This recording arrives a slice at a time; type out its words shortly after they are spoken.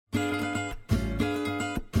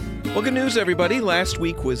Well, good news, everybody. Last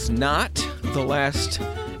week was not the last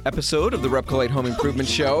episode of the Repcolite Home Improvement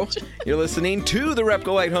Show. You're listening to the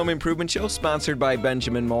Repcolite Home Improvement Show, sponsored by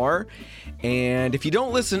Benjamin Moore. And if you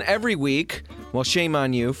don't listen every week, well, shame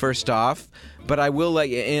on you, first off. But I will let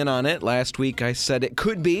you in on it. Last week I said it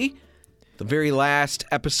could be the very last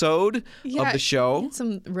episode of the show.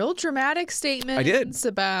 Some real dramatic statements. I did.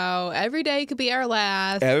 About every day could be our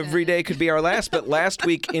last. Every day could be our last. But last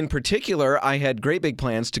week in particular, I had great big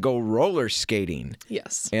plans to go roller skating.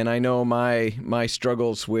 Yes. And I know my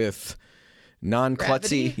struggles with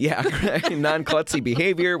non-klutzy, non-klutzy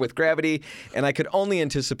behavior with gravity, and I could only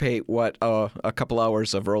anticipate what a couple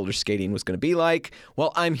hours of roller skating was going to be like.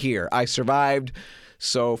 Well, I'm here. I survived.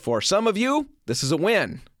 So for some of you, this is a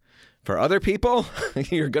win. For other people,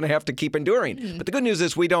 you're going to have to keep enduring. But the good news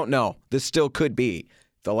is we don't know. This still could be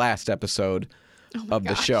the last episode of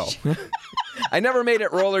the show. I never made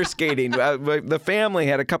it roller skating. The family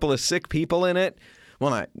had a couple of sick people in it. Well,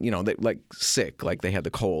 not, they, like sick, like they had the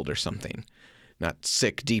cold or something. Not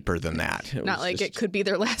sick deeper than that. Not like just, it could be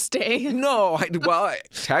their last day. No,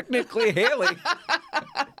 technically, Haley.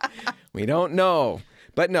 We don't know.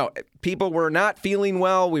 But no, people were not feeling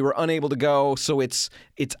well. We were unable to go. So it's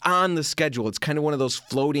on the schedule. It's kind of one of those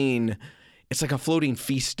it's like a floating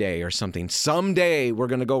feast day or something. Someday we're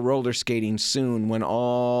going to go roller skating soon when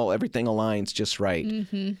everything aligns just right.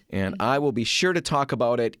 Mm-hmm. And I will be sure to talk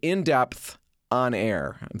about it in depth on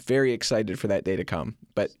air. I'm very excited for that day to come.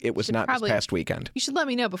 But it was not this past weekend. You should let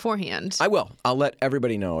me know beforehand. I will. I'll let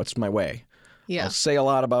everybody know. It's my way. Yeah. I'll say a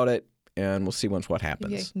lot about it. And we'll see what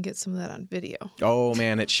happens. Maybe I can get some of that on video. Oh,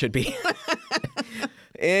 man, it should be.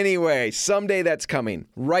 Anyway, someday that's coming.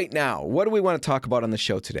 Right now, what do we want to talk about on the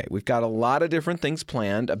show today? We've got a lot of different things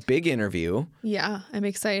planned, a big interview. Yeah, I'm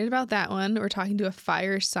excited about that one. We're talking to a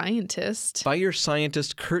fire scientist. Fire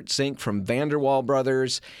scientist Kurt Zink from Vanderwall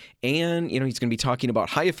Brothers. And, he's going to be talking about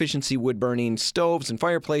high-efficiency wood burning, stoves and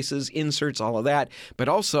fireplaces, inserts, all of that. But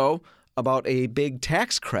also about a big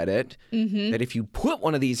tax credit that if you put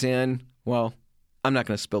one of these in, well, I'm not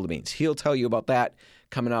going to spill the beans. He'll tell you about that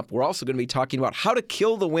coming up. We're also going to be talking about how to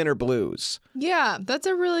kill the winter blues. Yeah, that's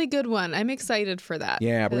a really good one. I'm excited for that.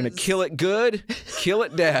 Yeah, we're going to kill it good, kill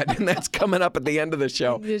it dead. And that's coming up at the end of the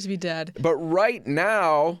show. Just be dead. But right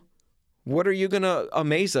now, what are you going to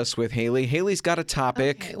amaze us with, Haley? Haley's got a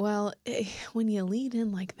topic. Okay, well, when you lead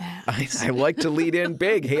in like that. I like to lead in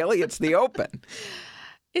big, Haley. It's the open.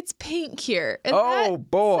 It's paint cure. And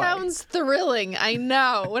boy. Sounds thrilling. I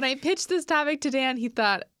know. When I pitched this topic to Dan, he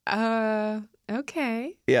thought,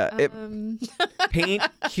 okay. Yeah, paint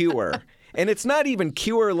cure. And it's not even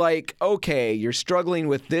cure like, okay, you're struggling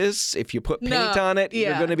with this. If you put paint on it,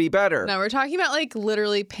 you're going to be better. No, we're talking about like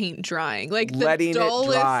literally paint drying. Like letting the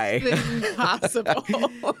dullest it dry. thing possible.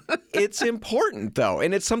 It's important, though.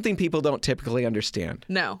 And it's something people don't typically understand.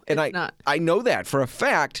 No, and it's not. I know that for a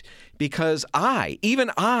fact because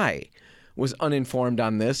even I was uninformed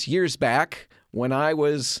on this years back when I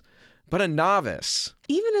was but a novice.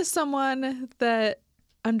 Even as someone that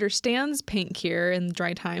understands paint cure and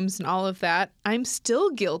dry times and all of that, I'm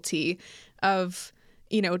still guilty of,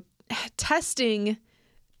 testing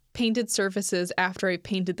painted surfaces after I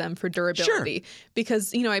painted them for durability. Sure.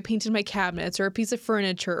 Because, I painted my cabinets or a piece of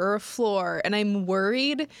furniture or a floor, and I'm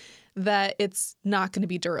worried that it's not going to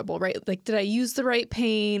be durable, right? Like, did I use the right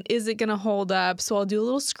paint? Is it going to hold up? So I'll do a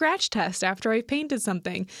little scratch test after I've painted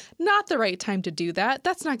something. Not the right time to do that.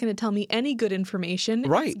 That's not going to tell me any good information.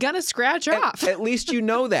 Right. It's going to scratch off. At least you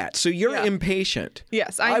know that. So you're impatient.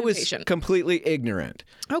 Yes, I was impatient. Completely ignorant.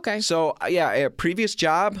 Okay. So, a previous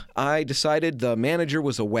job, I decided the manager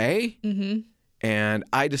was away. Mm-hmm. And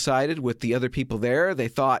I decided with the other people there, they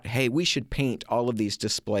thought, hey, we should paint all of these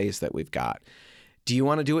displays that we've got. Do you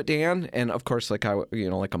want to do it, Dan? And of course, like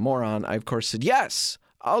a moron, I of course said, yes,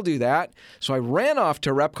 I'll do that. So I ran off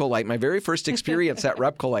to Repcolite, my very first experience at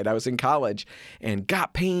Repcolite. I was in college and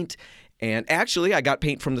got paint. And actually, I got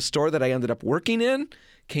paint from the store that I ended up working in,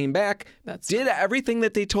 came back, did everything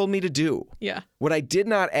that they told me to do. Yeah. What I did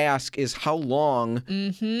not ask is how long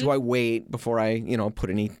do I wait before I,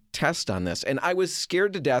 put any test on this. And I was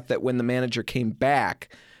scared to death that when the manager came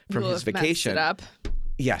back from his vacation. Messed it up.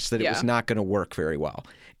 Yes, that it was not going to work very well.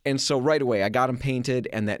 And so right away, I got them painted.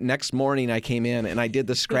 And that next morning, I came in and I did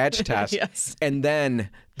the scratch test. Yes. And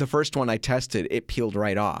then the first one I tested, it peeled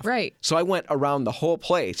right off. Right. So I went around the whole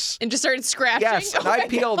place. And just started scratching? Yes. And I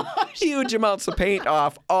peeled huge amounts of paint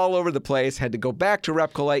off all over the place. Had to go back to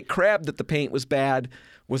Repcolite, crabbed that the paint was bad,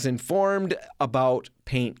 was informed about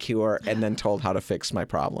paint cure, and then told how to fix my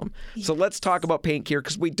problem. Yes. So let's talk about paint cure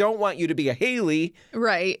because we don't want you to be a Haley.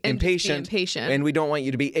 Right. And impatient. impatient. And we don't want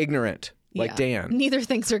you to be ignorant. like Dan. Neither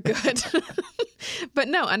things are good. But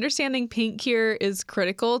no, understanding paint cure is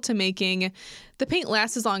critical to making the paint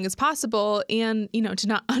last as long as possible and, to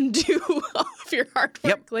not undo all of your hard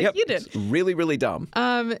work you did. It's really, really dumb.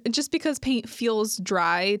 Just because paint feels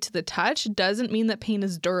dry to the touch doesn't mean that paint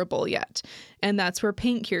is durable yet. And that's where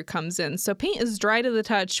paint cure comes in. So paint is dry to the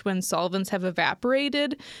touch when solvents have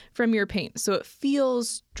evaporated from your paint. So it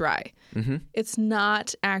feels dry. Mm-hmm. It's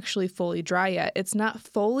not actually fully dry yet. It's not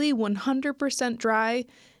fully 100% dry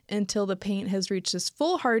until the paint has reached its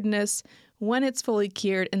full hardness when it's fully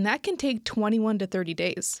cured, and that can take 21 to 30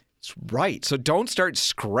 days. That's right. So don't start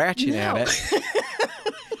scratching at it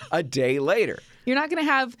a day later. You're not going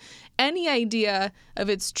to have any idea of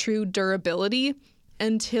its true durability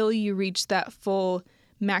until you reach that full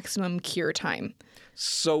maximum cure time.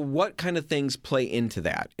 So what kind of things play into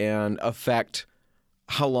that and affect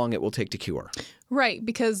how long it will take to cure? Right,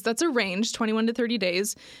 because that's a range, 21 to 30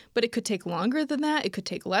 days, but it could take longer than that. It could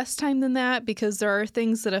take less time than that because there are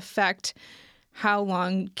things that affect how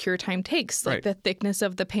long cure time takes, like the thickness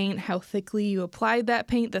of the paint, how thickly you applied that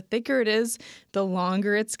paint. The thicker it is, the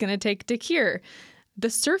longer it's going to take to cure. The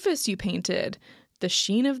surface you painted, the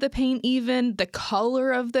sheen of the paint even, the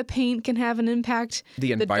color of the paint can have an impact.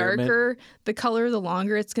 The environment. The darker the color, the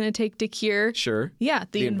longer it's going to take to cure. Sure. Yeah,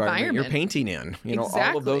 the environment you're painting in.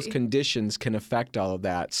 All of those conditions can affect all of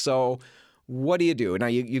that. So what do you do? Now,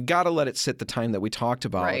 you've got to let it sit the time that we talked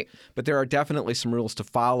about. Right. But there are definitely some rules to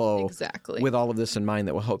follow exactly with all of this in mind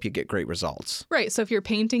that will help you get great results. Right. So if you're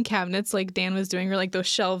painting cabinets like Dan was doing or like those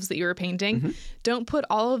shelves that you were painting, don't put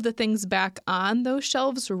all of the things back on those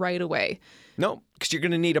shelves right away. No, because you're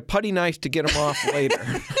going to need a putty knife to get them off later.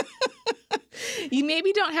 You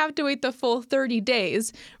maybe don't have to wait the full 30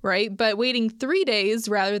 days, right? But waiting 3 days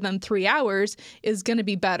rather than 3 hours is going to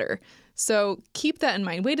be better. So keep that in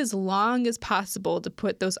mind. Wait as long as possible to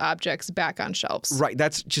put those objects back on shelves. Right.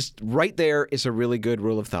 That's just right there is a really good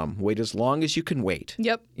rule of thumb. Wait as long as you can wait.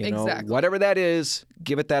 Yep, exactly. Whatever that is,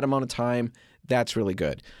 give it that amount of time. That's really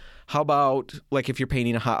good. How about like if you're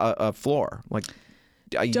painting a floor? Like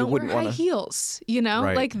you don't wouldn't wear want high heels,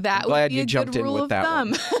 Right. Like that Glad would be you a jumped good in rule with of that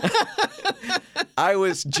thumb. I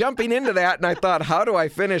was jumping into that and I thought, how do I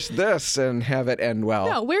finish this and have it end well?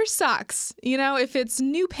 No, wear socks. If it's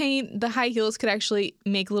new paint, the high heels could actually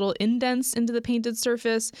make little indents into the painted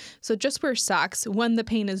surface. So just wear socks when the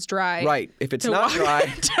paint is dry. Right. If it's not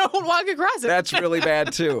dry, don't walk across it. That's really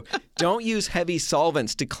bad too. Don't use heavy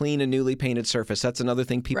solvents to clean a newly painted surface. That's another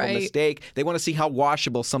thing people mistake. They want to see how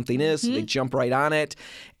washable something is, so they jump right on it,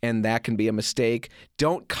 and that can be a mistake.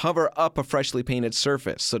 Don't cover up a freshly painted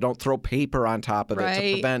surface. So don't throw paper on top of it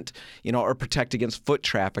to prevent, or protect against foot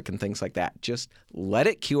traffic and things like that. Just let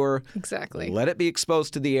it cure. Exactly. Let it be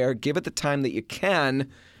exposed to the air. Give it the time that you can,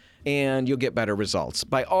 and you'll get better results.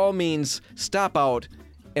 By all means, stop out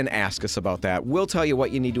and ask us about that. We'll tell you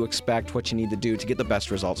what you need to expect, what you need to do to get the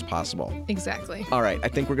best results possible. Exactly. All right, I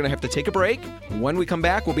think we're going to have to take a break. When we come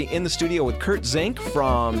back, we'll be in the studio with Kurt Zink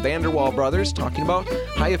from Vanderwall Brothers talking about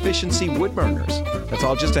high-efficiency wood burners. That's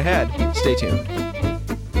all just ahead. Stay tuned.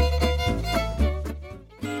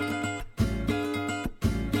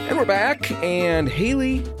 And we're back, and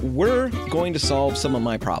Haley, we're going to solve some of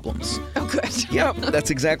my problems. Oh, good. Yep, that's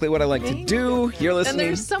exactly what I like to do. You're listening. And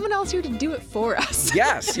there's someone else here to do it for us.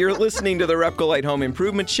 Yes, you're listening to the Repco Light Home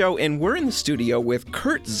Improvement Show, and we're in the studio with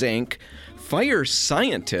Kurt Zink, fire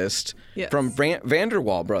scientist from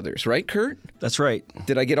Vanderwall Brothers, right, Kurt? That's right.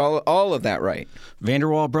 Did I get all of that right?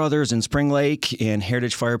 Vanderwall Brothers in Spring Lake and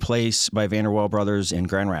Heritage Fireplace by Vanderwall Brothers in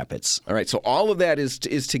Grand Rapids. All right, so all of that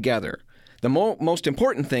is together. The most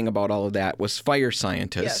important thing about all of that was fire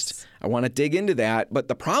scientist. Yes. I want to dig into that, but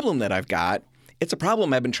the problem that I've got, it's a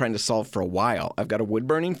problem I've been trying to solve for a while. I've got a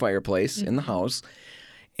wood-burning fireplace in the house,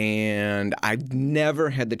 and I've never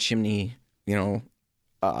had the chimney,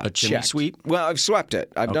 a chimney checked. sweep? Well, I've swept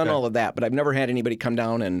it. I've done Okay. all of that, but I've never had anybody come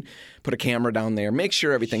down and put a camera down there, make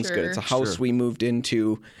sure everything's good. It's a house we moved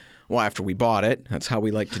into, after we bought it. That's how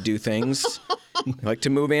we like to do things. We like to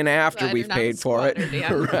move in after Glad we've you're not paid for it. squattered,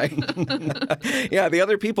 yeah. Right. Yeah, the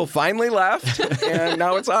other people finally left, and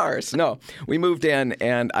now it's ours. No, we moved in,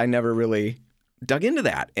 and I never really dug into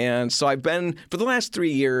that. And so for the last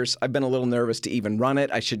 3 years, I've been a little nervous to even run it.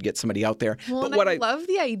 I should get somebody out there. Well, but I love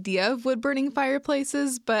the idea of wood-burning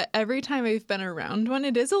fireplaces, but every time I've been around one,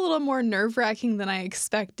 it is a little more nerve-wracking than I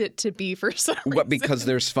expect it to be for some reason. What, because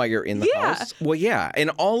there's fire in the house? Well, yeah. And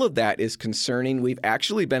all of that is concerning. We've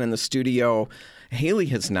actually been in the studio, Haley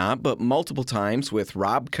has not, but multiple times with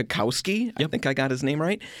Rob Kakowski. I think I got his name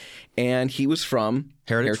right. And he was from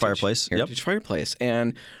Heritage Fireplace. Heritage Fireplace.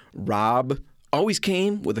 And Rob always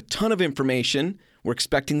came with a ton of information. We're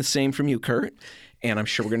expecting the same from you, Kurt, and I'm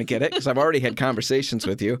sure we're going to get it because I've already had conversations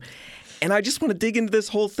with you. And I just want to dig into this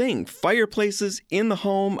whole thing. Fireplaces in the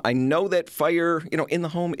home. I know that fire, in the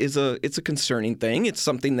home it's a concerning thing. It's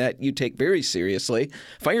something that you take very seriously.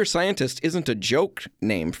 Fire scientist isn't a joke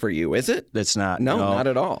name for you, is it? It's not. No, not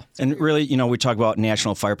at all. And really, we talk about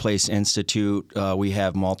National Fireplace Institute. We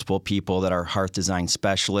have multiple people that are hearth design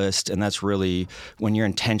specialists, and that's really when you're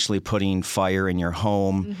intentionally putting fire in your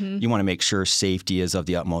home, you want to make sure safety is of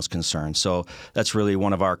the utmost concern. So that's really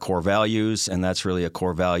one of our core values, and that's really a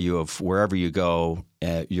core value of wherever you go,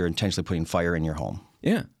 you're intentionally putting fire in your home.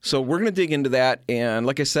 Yeah. So we're going to dig into that. And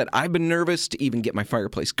like I said, I've been nervous to even get my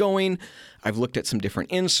fireplace going. I've looked at some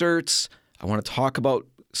different inserts. I want to talk about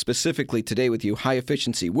specifically today with you high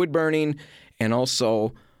efficiency wood burning and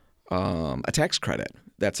also a tax credit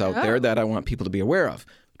that's out there that I want people to be aware of.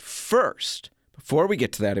 First, before we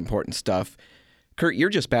get to that important stuff, Kurt, you're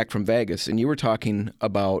just back from Vegas and you were talking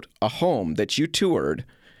about a home that you toured.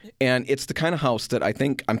 And it's the kind of house that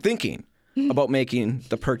I'm thinking about making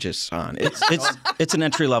the purchase on. It's an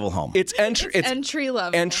entry-level home. It's entry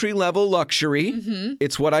level. Entry-level luxury.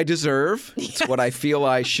 It's what I deserve. It's what I feel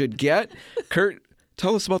I should get. Kurt,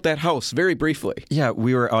 tell us about that house very briefly. Yeah,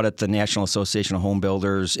 we were out at the National Association of Home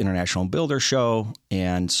Builders International Builder Show,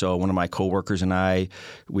 and so one of my coworkers and I,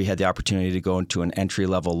 we had the opportunity to go into an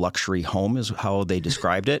entry-level luxury home is how they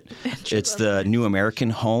described it. It's the new American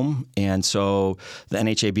home, and so the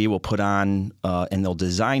NHAB will put on and they'll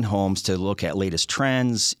design homes to look at latest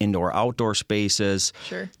trends, indoor-outdoor spaces.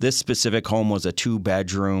 Sure. This specific home was a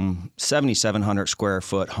 2-bedroom, 7,700 square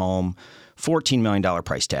foot home. $14 million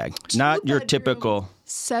price tag. Not your typical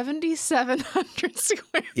 7,700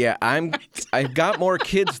 square. Yeah, I've got more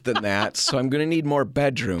kids than that, so I'm going to need more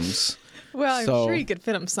bedrooms. Well, I'm sure you could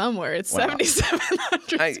fit them somewhere. It's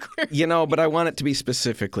 7,700 square. But I want it to be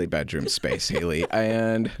specifically bedroom space, Haley,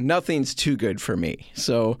 and nothing's too good for me.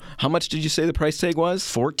 So how much did you say the price tag was?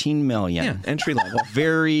 $14 million. Yeah, entry level.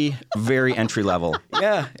 Very, very entry level.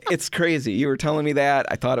 Yeah, it's crazy. You were telling me that.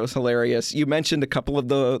 I thought it was hilarious. You mentioned a couple of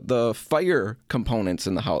the fire components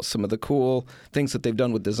in the house, some of the cool things that they've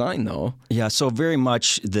done with design, though. Yeah, so very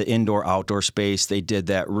much the indoor-outdoor space, they did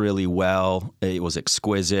that really well. It was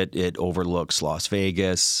exquisite. It overlooks Las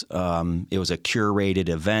Vegas. It was a curated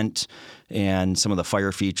event, and some of the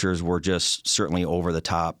fire features were just certainly over the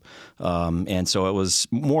top. And so it was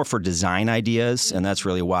more for design ideas, and that's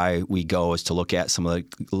really why we go is to look at some of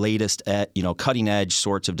the latest, cutting-edge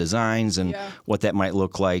sorts of designs and what that might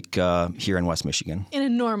look like here in West Michigan. In a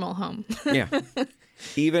normal home. Yeah.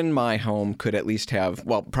 Even my home could at least have,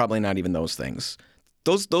 well, probably not even those things.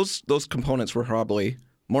 Those components were probably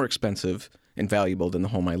more expensive and valuable than the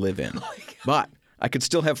home I live in. But I could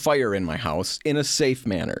still have fire in my house in a safe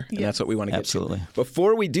manner, and that's what we want to get to.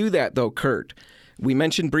 Before we do that, though, Kurt, we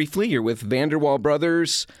mentioned briefly you're with Vanderwall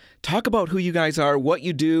Brothers. Talk about who you guys are, what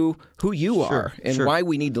you do, who you are, and why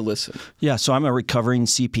we need to listen. Yeah, so I'm a recovering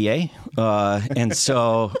CPA, and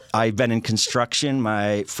so I've been in construction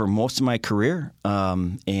for most of my career,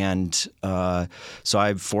 and so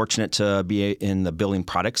I'm fortunate to be in the building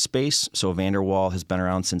product space. So Vanderwall has been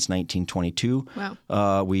around since 1922.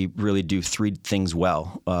 Wow. We really do three things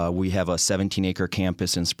well. We have a 17-acre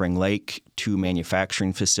campus in Spring Lake, 2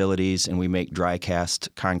 manufacturing facilities, and we make dry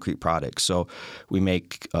cast concrete products. So we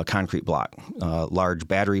make concrete block. Large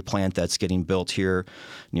battery plant that's getting built here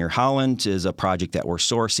near Holland is a project that we're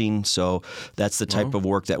sourcing. So that's the type of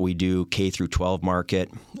work that we do, K through 12 market.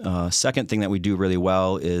 Second thing that we do really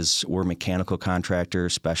well is we're mechanical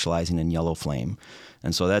contractors specializing in yellow flame.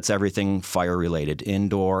 And so that's everything fire related,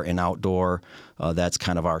 indoor and outdoor. That's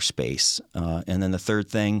kind of our space. And then the third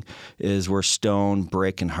thing is we're stone,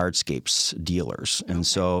 brick, and hardscapes dealers. And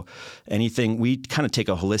so anything, we kind of take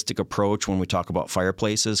a holistic approach when we talk about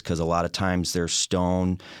fireplaces because a lot of times there's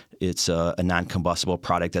stone. It's a non-combustible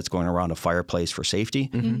product that's going around a fireplace for safety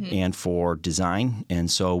and for design. And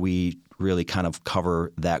so we really kind of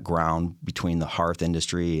cover that ground between the hearth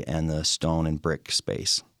industry and the stone and brick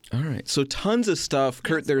space. All right. So tons of stuff.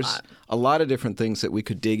 Kurt, there's a lot of different things that we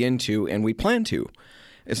could dig into, and we plan to,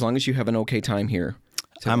 as long as you have an okay time here.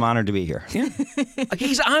 I'm honored to be here. Yeah.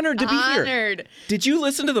 He's honored to be here. Did you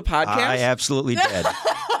listen to the podcast? I absolutely did.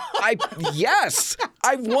 Yes.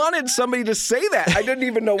 I wanted somebody to say that. I didn't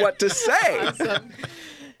even know what to say. Awesome.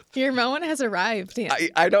 Your moment has arrived. Yeah.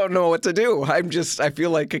 I don't know what to do. I feel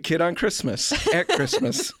like a kid on Christmas, at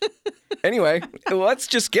Christmas. Anyway, let's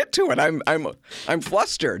just get to it. I'm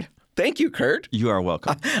flustered. Thank you, Kurt. You are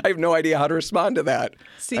welcome. I have no idea how to respond to that.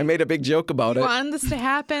 See, I made a big joke about it. wanted this to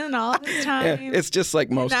happen all the time. It's just like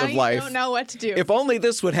most now of life. You don't know what to do. If only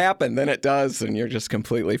this would happen, then it does, and you're just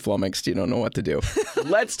completely flummoxed. You don't know what to do.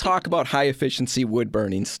 Let's talk about high-efficiency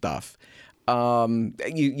wood-burning stuff.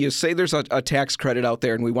 You say there's a tax credit out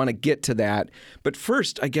there, and we want to get to that. But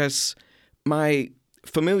first, I guess my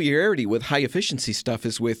familiarity with high-efficiency stuff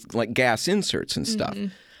is with like gas inserts and stuff.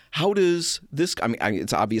 How does this? I mean,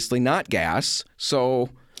 it's obviously not gas, so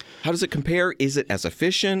how does it compare? Is it as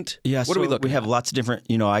efficient? Yeah, what are we looking We have at? lots of different,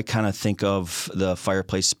 I kind of think of the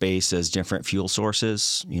fireplace space as different fuel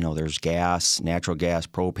sources. There's gas, natural gas,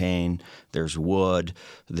 propane, there's wood,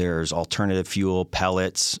 there's alternative fuel,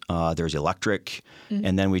 pellets, there's electric,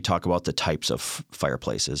 and then we talk about the types of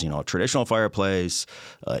fireplaces. A traditional fireplace,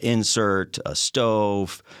 insert, a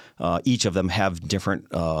stove. Each of them have different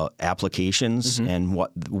applications and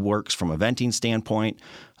what works from a venting standpoint.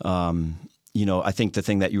 I think the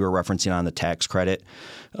thing that you were referencing on the tax credit,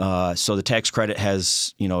 so the tax credit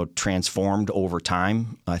has, transformed over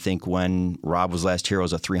time. I think when Rob was last here, it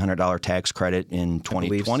was a $300 tax credit in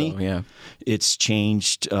 2020. So, yeah. It's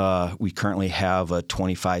changed. We currently have a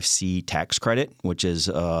 25C tax credit, which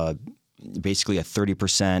is basically a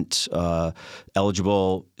 30%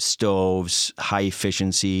 eligible stoves, high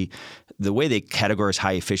efficiency. The way they categorize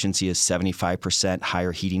high efficiency is 75%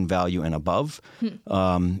 higher heating value and above.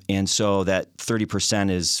 And so that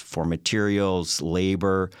 30% is for materials,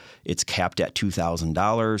 labor. It's capped at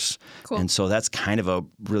 $2,000. Cool. And so that's kind of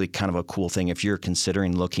a cool thing. If you're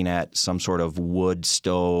considering looking at some sort of wood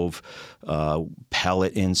stove,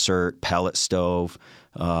 pellet insert, pellet stove,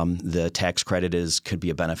 the tax credit could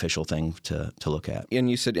be a beneficial thing to look at.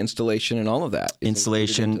 And you said installation and all of that.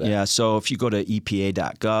 Installation, yeah. So if you go to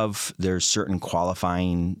EPA.gov, there's certain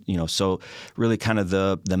qualifying, so really kind of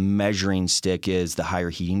the measuring stick is the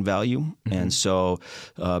higher heating value. And so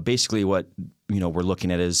basically what we're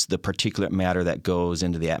looking at is the particulate matter that goes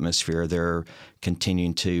into the atmosphere. They're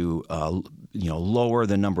continuing to lower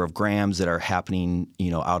the number of grams that are happening,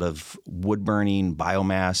 out of wood burning,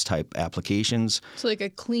 biomass type applications. So like a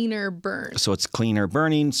cleaner burn. So it's cleaner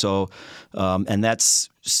burning. So, and that's,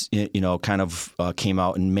 kind of came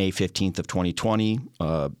out in May 15th of 2020,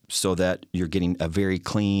 so that you're getting a very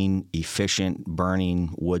clean, efficient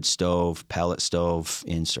burning wood stove, pellet stove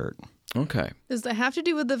insert. Okay. Does that have to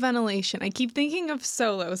do with the ventilation? I keep thinking of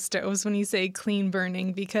solo stoves when you say clean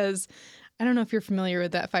burning because I don't know if you're familiar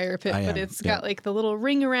with that fire pit, but it's got like the little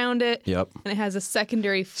ring around it. Yep. And it has a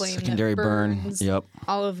secondary flame Secondary that burns burn. Yep.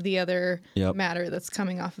 all of the other Yep. matter that's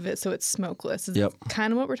coming off of it, so it's smokeless. Is Yep. that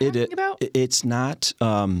kind of what we're talking about? It's not.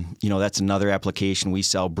 That's another application. We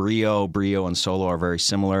sell Brio. Brio and Solo are very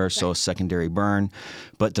similar, so secondary burn.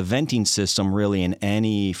 But the venting system really in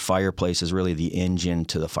any fireplace is really the engine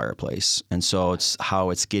to the fireplace. And so it's how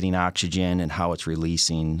it's getting oxygen and how it's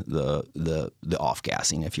releasing the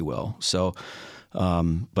off-gassing, if you will. So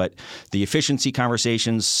but the efficiency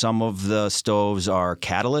conversations, some of the stoves are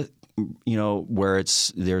catalytic, where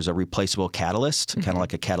there's a replaceable catalyst, kind of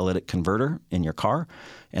like a catalytic converter in your car.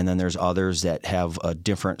 And then there's others that have a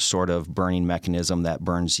different sort of burning mechanism that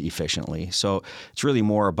burns efficiently. So it's really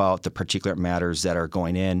more about the particulate matters that are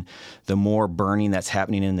going in. The more burning that's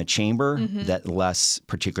happening in the chamber, that less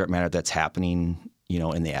particulate matter that's happening,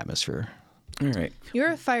 in the atmosphere. All right.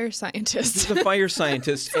 You're a fire scientist. This is a fire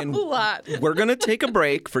scientist, and a lot. we're going to take a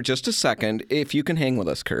break for just a second. If you can hang with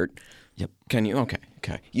us, Kurt. Yep. Can you? Okay.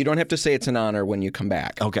 You don't have to say it's an honor when you come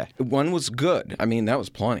back. Okay. One was good. I mean, that was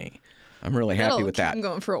plenty. I'm really happy with that. I'm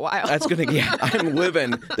going for a while. That's going to, I'm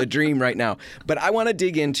living the dream right now. But I want to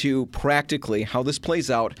dig into practically how this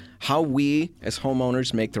plays out, how we as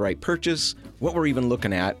homeowners make the right purchase, what we're even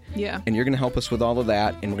looking at. Yeah. And you're going to help us with all of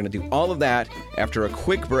that. And we're going to do all of that after a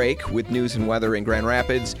quick break with news and weather in Grand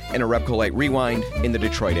Rapids and a Repco Light Rewind in the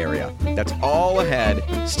Detroit area. That's all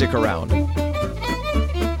ahead. Stick around.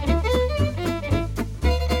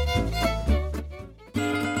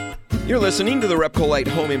 You're listening to the Repco Light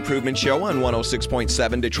Home Improvement Show on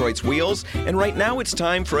 106.7 Detroit's Wheels, and right now it's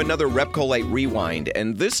time for another Repco Light Rewind,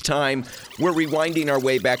 and this time we're rewinding our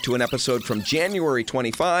way back to an episode from January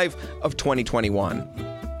 25 of 2021.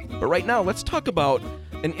 But right now, let's talk about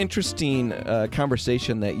an interesting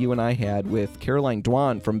conversation that you and I had with Caroline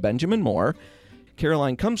Dwan from Benjamin Moore.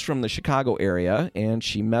 Caroline comes from the Chicago area, and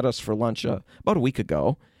she met us for lunch about a week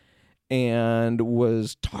ago and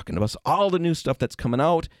was talking to us all the new stuff that's coming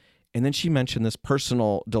out. And then she mentioned this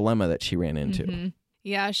personal dilemma that she ran into.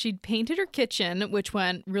 Yeah, she'd painted her kitchen, which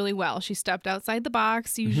went really well. She stepped outside the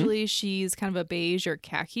box. Usually she's kind of a beige or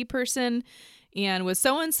khaki person. and was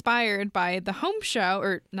so inspired by the home show,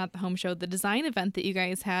 or not the home show, the design event that you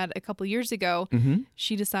guys had a couple years ago.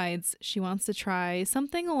 She decides she wants to try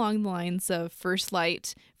something along the lines of First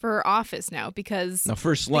Light for her office now, because Now,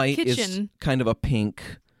 First Light is kind of a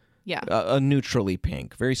pink, a neutrally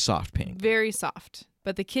pink, very soft pink. Very soft.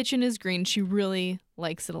 But the kitchen is green. She really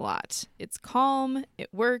likes it a lot. It's calm. It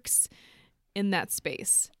works in that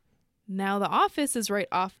space. Now the office is right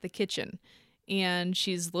off the kitchen, and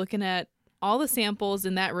she's looking at all the samples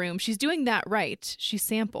in that room. She's doing that right. She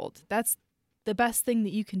sampled. That's the best thing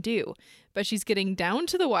that you can do. But she's getting down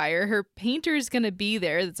to the wire. Her painter is going to be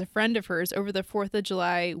there. That's a friend of hers over the 4th of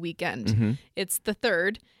July weekend. It's the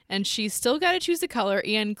 3rd, and she's still got to choose a color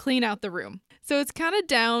and clean out the room. So it's kind of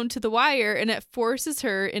down to the wire, and it forces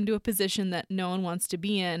her into a position that no one wants to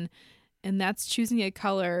be in. And that's choosing a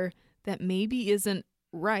color that maybe isn't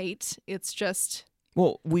right. It's just...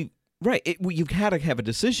 You've got to have a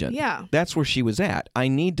decision. Yeah. That's where she was at. I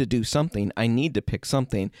need to do something. I need to pick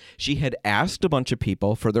something. She had asked a bunch of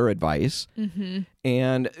people for their advice.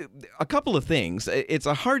 And a couple of things. It's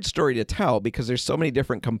a hard story to tell because there's so many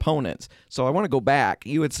different components. So I want to go back.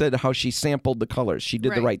 You had said how she sampled the colors. She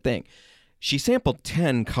did the right thing. She sampled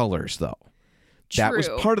 10 colors, though. True. That was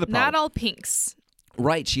part of the problem. Not all pinks.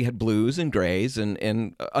 Right. She had blues and grays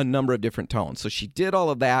and a number of different tones. So she did all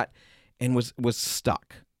of that and was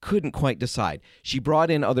stuck. Couldn't quite decide. She brought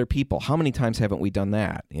in other people. How many times haven't we done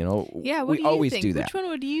that? You know, yeah, what we do you always think? do that. Which one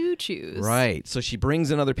would you choose? Right. So she brings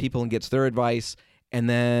in other people and gets their advice. And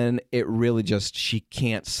then it really just, she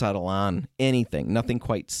can't settle on anything. Nothing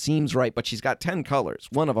quite seems right, but she's got 10 colors.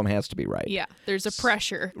 One of them has to be right. Yeah, there's a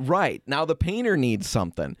pressure. Right. Now the painter needs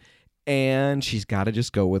something. And she's got to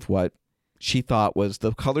just go with what she thought was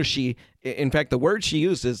the color in fact, the word she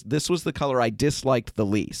used is, this was the color I disliked the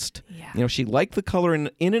least. Yeah. You know, she liked the color in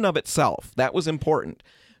and of itself. That was important.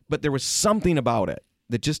 But there was something about it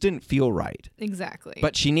that just didn't feel right. Exactly.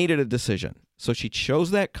 But she needed a decision. So she chose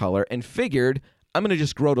that color and figured, I'm going to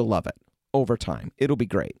just grow to love it over time. It'll be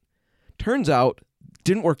great. Turns out,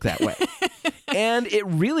 didn't work that way. And it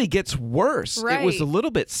really gets worse. Right. It was a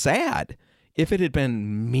little bit sad. If it had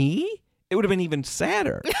been me, it would have been even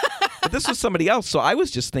sadder. But this was somebody else. So I was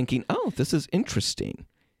just thinking, oh, this is interesting.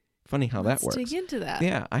 Funny how that works. Let's dig into that.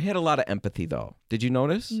 Yeah, I had a lot of empathy, though. Did you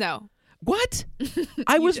notice? No. What?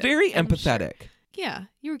 I was did, very I'm empathetic. Sure. Yeah,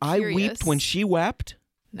 you were I curious. wept when she wept.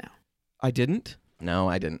 No. I didn't? No,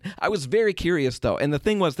 I didn't. I was very curious, though. And the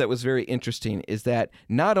thing that was very interesting is that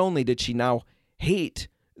not only did she now hate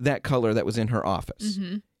that color that was in her office,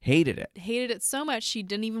 hated it so much she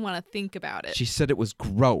didn't even want to think about it. She said it was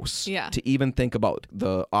gross to even think about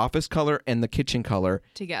the office color and the kitchen color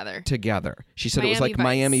together. She said it was like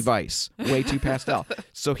Miami Vice, way too pastel.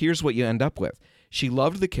 So here's what you end up with. She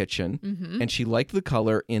loved the kitchen and she liked the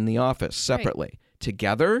color in the office separately. Right.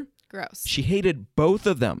 Together, gross. She hated both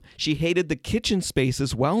of them. She hated the kitchen space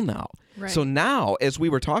as well now. Right. So now, as we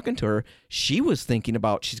were talking to her, she was thinking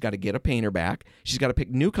about she's got to get a painter back. She's got to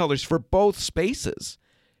pick new colors for both spaces.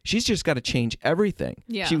 She's just got to change everything.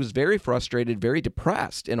 Yeah. She was very frustrated, very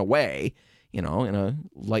depressed in a way, you know, in a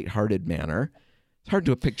lighthearted manner. It's hard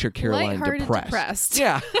to picture Caroline depressed.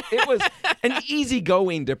 Yeah, it was an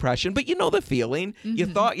easygoing depression, but you know the feeling. You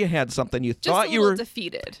thought you had something. You thought you were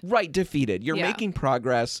defeated. Right, defeated. You're making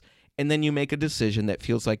progress, and then you make a decision that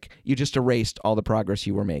feels like you just erased all the progress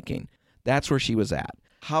you were making. That's where she was at.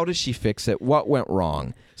 How does she fix it? What went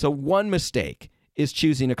wrong? So one mistake is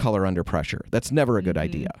choosing a color under pressure. That's never a good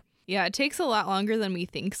idea. Yeah, it takes a lot longer than we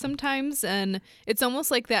think sometimes, and it's almost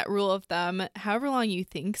like that rule of thumb, however long you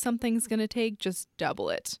think something's going to take, just double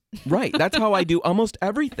it. Right. That's how I do almost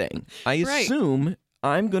everything. I assume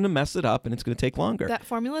I'm going to mess it up and it's going to take longer. That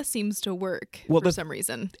formula seems to work for some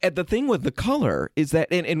reason. And the thing with the color is that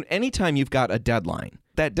and anytime you've got a deadline,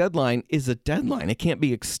 that deadline is a deadline. It can't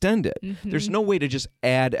be extended. There's no way to just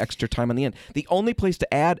add extra time on the end. The only place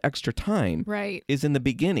to add extra time is in the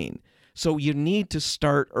beginning. So you need to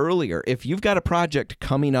start earlier. If you've got a project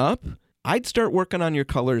coming up, I'd start working on your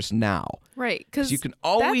colors now. Right, because you can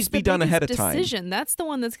always be done ahead of time. Decision. That's the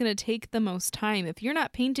one that's going to take the most time. If you're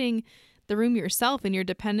not painting the room yourself and you're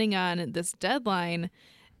depending on this deadline,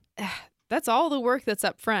 that's all the work that's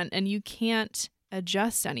up front, and you can't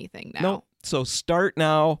adjust anything now. No. So start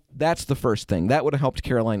now. That's the first thing. That would have helped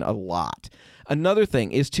Caroline a lot. Another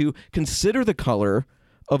thing is to consider the color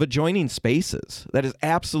of adjoining spaces. That is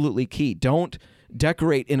absolutely key. Don't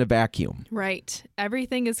decorate in a vacuum. Right.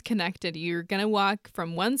 Everything is connected. You're going to walk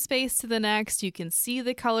from one space to the next. You can see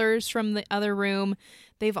the colors from the other room.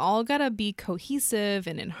 They've all got to be cohesive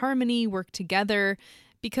and in harmony, work together,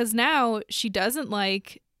 because now she doesn't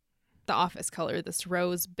like the office color, this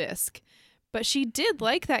rose bisque, But she did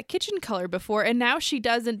like that kitchen color before, and now she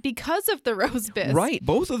doesn't because of the rose bisque. Right.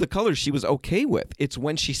 Both of the colors she was okay with. It's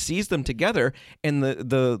when she sees them together, and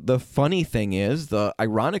the funny thing is, the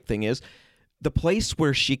ironic thing is, the place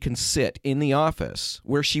where she can sit in the office,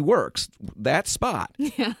 where she works, that spot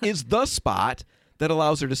is the spot that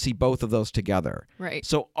allows her to see both of those together. Right.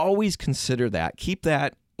 So always consider that. Keep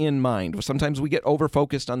that in mind. Sometimes we get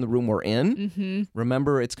over-focused on the room we're in. Mm-hmm.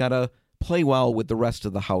 Remember, it's got to play well with the rest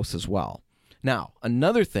of the house as well. Now,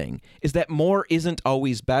 another thing is that more isn't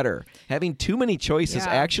always better. Having too many choices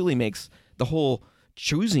actually makes the whole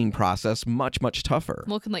choosing process much, much tougher.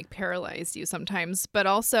 Well, it can like paralyze you sometimes. But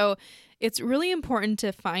also, it's really important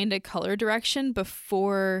to find a color direction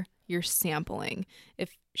before you're sampling.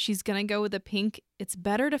 If she's going to go with a pink, it's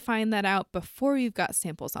better to find that out before you've got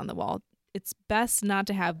samples on the wall. It's best not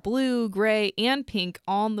to have blue, gray, and pink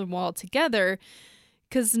on the wall together,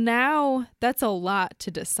 because now that's a lot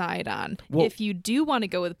to decide on. Well, if you do want to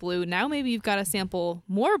go with blue, now maybe you've got to sample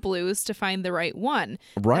more blues to find the right one.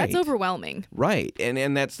 Right. That's overwhelming. Right.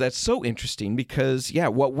 And that's so interesting because,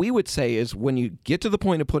 what we would say is when you get to the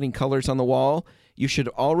point of putting colors on the wall, you should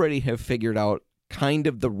already have figured out kind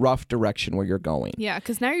of the rough direction where you're going. Yeah,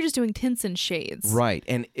 because now you're just doing tints and shades. Right.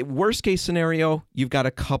 And worst case scenario, you've got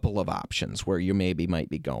a couple of options where you maybe might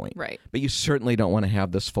be going. Right. But you certainly don't want to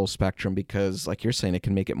have this full spectrum because, like you're saying, it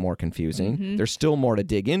can make it more confusing. Mm-hmm. There's still more to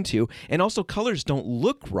dig into. And also, colors don't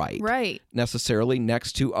look right necessarily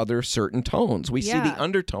next to other certain tones. We see the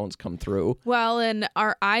undertones come through. Well, and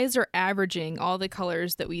our eyes are averaging all the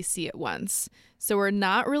colors that we see at once. So we're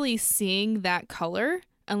not really seeing that color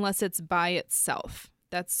unless it's by itself.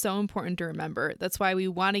 That's so important to remember. That's why we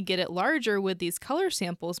want to get it larger with these color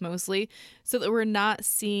samples mostly, so that we're not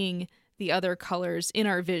seeing the other colors in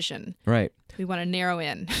our vision. Right. We want to narrow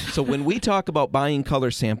in. So when we talk about buying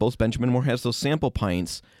color samples, Benjamin Moore has those sample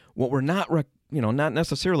pints. What we're not not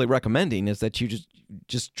necessarily recommending is that you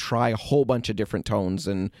just try a whole bunch of different tones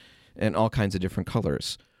and all kinds of different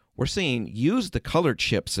colors. We're saying use the color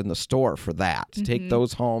chips in the store for that. Mm-hmm. Take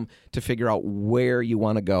those home to figure out where you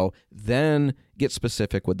want to go. Then get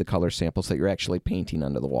specific with the color samples that you're actually painting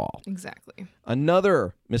onto the wall. Exactly.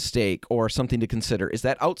 Another mistake or something to consider is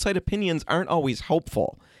that outside opinions aren't always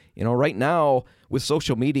helpful. Right now with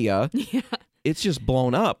social media, it's just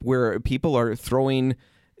blown up where people are throwing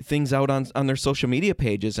things out on their social media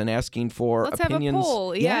pages and asking for opinions. Let's have a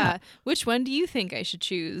poll. Yeah. Which one do you think I should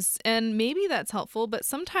choose? And maybe that's helpful, but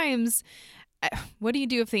sometimes what do you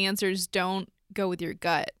do if the answers don't go with your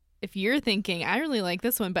gut? If you're thinking, I really like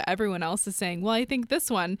this one, but everyone else is saying, well, I think this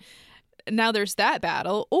one. Now there's that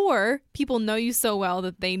battle. Or people know you so well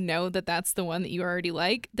that they know that that's the one that you already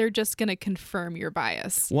like. They're just going to confirm your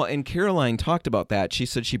bias. Well, and Caroline talked about that. She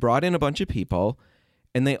said she brought in a bunch of people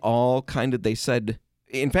and they all they said,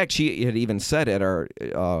 in fact, she had even said at our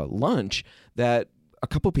lunch that a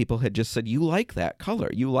couple people had just said, you like that color.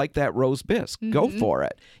 You like that rose bisque. Mm-hmm. Go for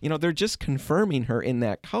it. They're just confirming her in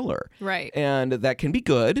that color. Right. And that can be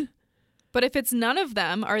good. But if it's none of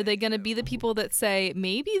them, are they going to be the people that say,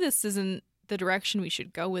 maybe this isn't the direction we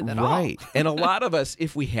should go with at all? Right. And a lot of us,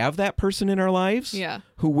 if we have that person in our lives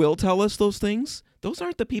who will tell us those things, those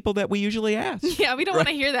aren't the people that we usually ask. Yeah, we don't want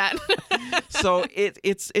to hear that. So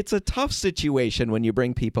it's a tough situation when you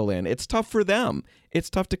bring people in. It's tough for them. It's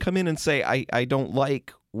tough to come in and say, I don't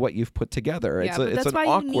like what you've put together. Yeah, but that's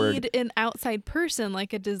why you need an outside person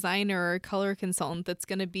like a designer or a color consultant that's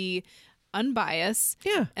going to be unbiased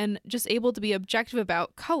and just able to be objective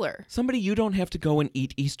about color. Somebody you don't have to go and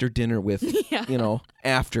eat Easter dinner with,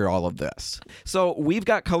 after all of this. So we've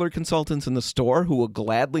got color consultants in the store who will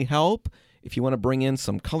gladly help. If you want to bring in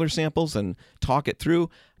some color samples and talk it through,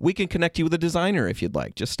 we can connect you with a designer if you'd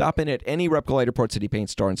like. Just stop in at any Repco Lighter Port City Paint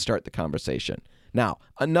store and start the conversation. Now,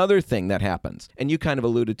 another thing that happens, and you kind of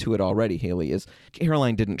alluded to it already, Haley, is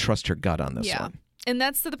Caroline didn't trust her gut on this one. And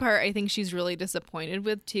that's the part I think she's really disappointed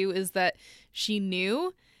with, too, is that she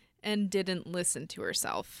knew and didn't listen to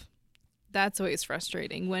herself. That's always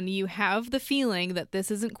frustrating when you have the feeling that this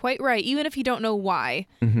isn't quite right, even if you don't know why.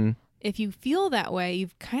 Mm-hmm. If you feel that way,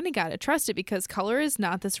 you've kind of got to trust it because color is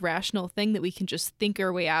not this rational thing that we can just think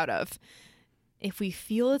our way out of. If we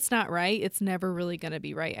feel it's not right, it's never really going to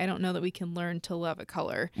be right. I don't know that we can learn to love a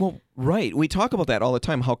color. Well, right. We talk about that all the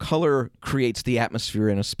time, how color creates the atmosphere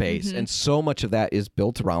in a space. Mm-hmm. And so much of that is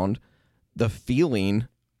built around the feeling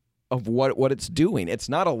of what it's doing. It's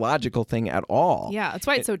not a logical thing at all. Yeah, that's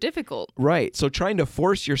why it's so difficult. Right. So trying to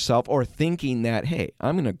force yourself or thinking that, hey,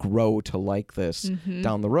 I'm going to grow to like this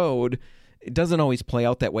down the road, it doesn't always play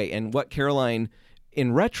out that way. And what Caroline,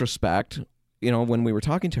 in retrospect, when we were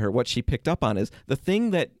talking to her, what she picked up on is the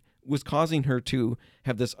thing that was causing her to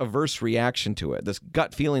have this averse reaction to it, this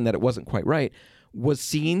gut feeling that it wasn't quite right, was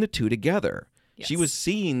seeing the two together. Yes. She was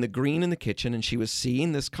seeing the green in the kitchen, and she was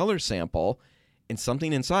seeing this color sample, and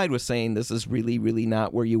something inside was saying, this is really, really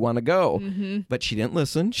not where you want to go. Mm-hmm. But she didn't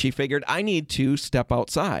listen. She figured, I need to step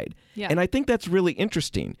outside. Yeah. And I think that's really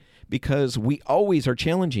interesting because we always are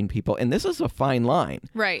challenging people, and this is a fine line.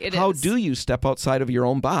 Right, How is. do you step outside of your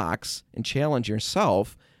own box and challenge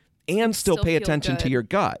yourself and still pay feel attention to good. your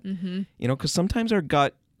gut? Mm-hmm. You know, because sometimes our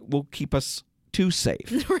gut will keep us too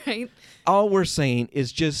safe. Right. All we're saying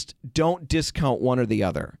is just don't discount one or the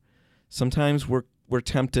other. Sometimes we're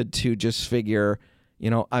tempted to just figure, you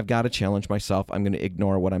know, I've got to challenge myself. I'm going to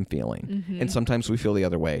ignore what I'm feeling. Mm-hmm. And sometimes we feel the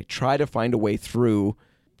other way. Try to find a way through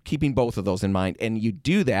keeping both of those in mind. And you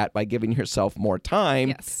do that by giving yourself more time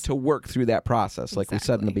Yes. to work through that process, like we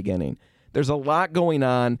said in the Exactly. beginning. There's a lot going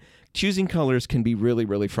on. Choosing colors can be really,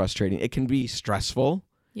 really frustrating. It can be stressful.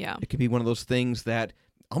 Yeah. It can be one of those things that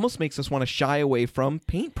almost makes us want to shy away from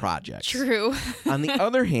paint projects. True. On the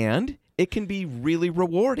other hand, it can be really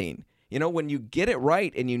rewarding. You know, when you get it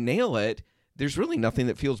right and you nail it, there's really nothing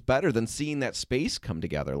that feels better than seeing that space come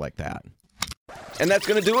together like that. And that's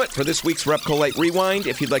going to do it for this week's Repcolite Rewind.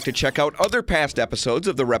 If you'd like to check out other past episodes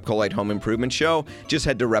of the Repcolite Home Improvement Show, just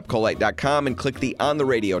head to repcolite.com and click the On the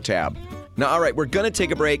Radio tab. Now, all right, we're going to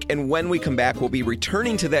take a break, and when we come back, we'll be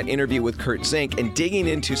returning to that interview with Kurt Zink and digging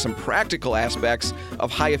into some practical aspects of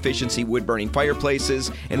high-efficiency wood-burning fireplaces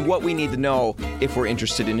and what we need to know if we're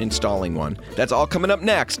interested in installing one. That's all coming up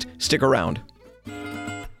next. Stick around.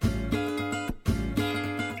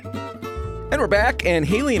 And we're back, and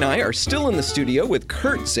Haley and I are still in the studio with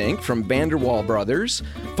Kurt Zink from Vanderwall Brothers,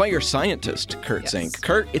 fire scientist Kurt Zink.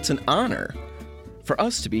 Kurt, it's an honor for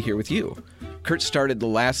us to be here with you. Kurt started the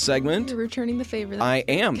last segment. You're returning the favor. That's I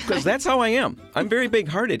am, because that's how I am. I'm very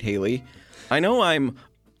big-hearted, Haley. I know I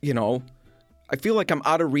feel like I'm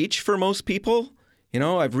out of reach for most people. You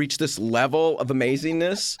know, I've reached this level of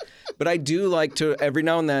amazingness, but I do like to, every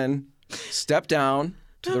now and then, step down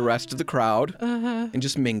to the rest of the crowd and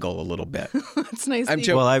just mingle a little bit. It's nice. I'm that you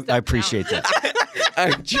joking. Well, I stepped appreciate down. that.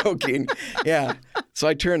 I'm joking. Yeah. So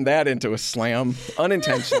I turned that into a slam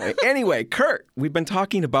unintentionally. Anyway, Kurt, we've been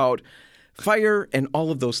talking about fire and all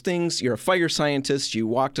of those things. You're a fire scientist. You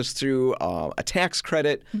walked us through a tax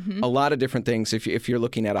credit, a lot of different things if you're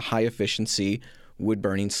looking at a high-efficiency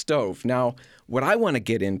wood-burning stove. Now, what I want to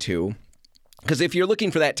get into, because if you're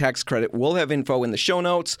looking for that tax credit, we'll have info in the show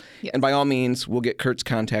notes. Yes. And by all means, we'll get Kurt's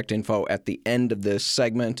contact info at the end of this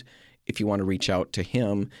segment if you want to reach out to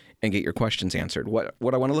him and get your questions answered. What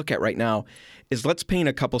I want to look at right now is let's paint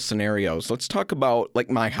a couple scenarios. Let's talk about,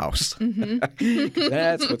 like, my house.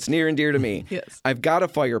 That's what's near and dear to me. Yes. I've got a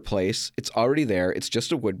fireplace. It's already there. It's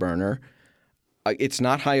just a wood burner. It's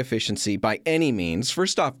not high efficiency by any means.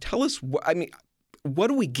 First off, tell us, what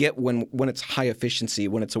do we get when it's high efficiency,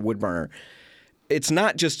 when it's a wood burner? It's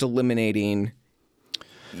not just eliminating,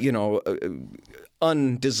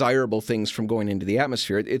 undesirable things from going into the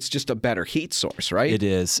atmosphere. It's just a better heat source, right? It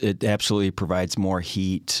is. It absolutely provides more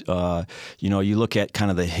heat. You look at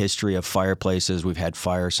kind of the history of fireplaces. We've had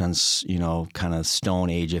fire since, kind of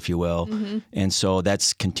Stone Age, if you will. Mm-hmm. And so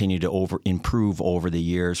that's continued to improve over the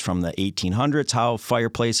years from the 1800s, how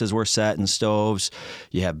fireplaces were set in stoves.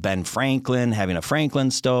 You have Ben Franklin having a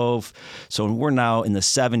Franklin stove. So we're now in the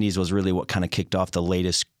 70s was really what kind of kicked off the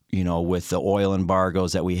latest with the oil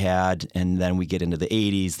embargoes that we had, and then we get into the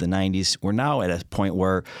 80s, the 90s. We're now at a point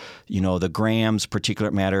where, the grams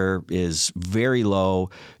particulate matter is very low.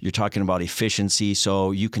 You're talking about efficiency,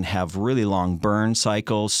 so you can have really long burn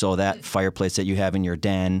cycles. So that fireplace that you have in your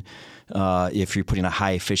den, if you're putting a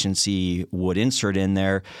high efficiency wood insert in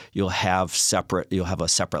there, you'll have a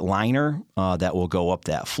separate liner that will go up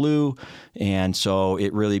that flue, and so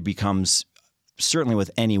it really becomes. Certainly with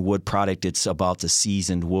any wood product, it's about the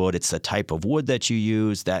seasoned wood. It's the type of wood that you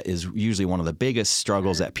use. That is usually one of the biggest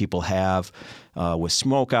struggles that people have with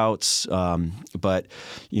smokeouts. But,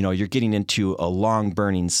 you're getting into a long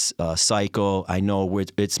burning cycle. I know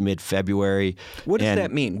it's mid-February. What does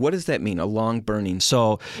that mean? What does that mean, a long burning?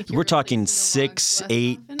 So you're we're talking replacing the logs 6, less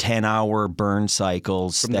 8, often? 10-hour burn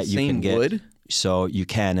cycles From that the you same can get. wood? So you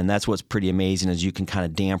can, and that's what's pretty amazing is you can kind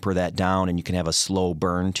of damper that down and you can have a slow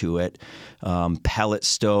burn to it. Pellet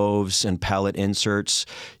stoves and pellet inserts,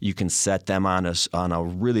 you can set them on a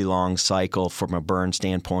really long cycle from a burn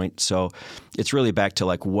standpoint. So it's really back to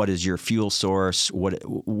like, what is your fuel source?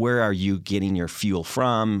 Where are you getting your fuel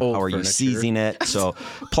from? Old How are you furniture. seizing it? So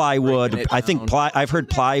plywood, I think I've heard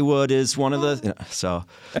plywood is one of the, so.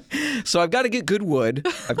 So I've got to get good wood.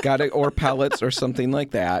 I've got to, or pellets or something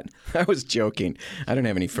like that. I was joking. thinking. I don't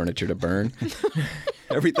have any furniture to burn.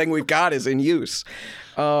 Everything we've got is in use.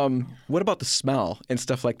 What about the smell and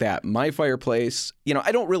stuff like that? My fireplace,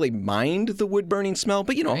 I don't really mind the wood burning smell,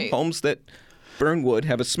 but Right. homes that burn wood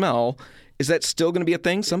have a smell. Is that still going to be a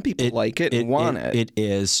thing? Some people like it and want it. It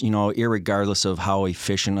is, irregardless of how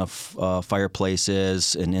efficient a fireplace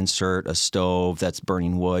is, an insert, a stove that's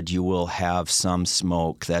burning wood, you will have some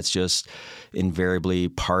smoke. That's just invariably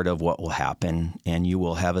part of what will happen. And you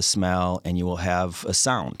will have a smell and you will have a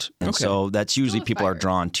sound. And so that's usually people are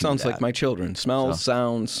drawn to Sounds that. like my children. Smells,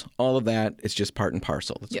 sounds, all of that. It's just part and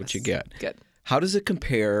parcel. That's what you get. Good. How does it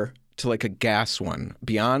compare to like a gas one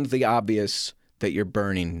beyond the obvious that you're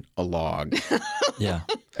burning a log? Yeah.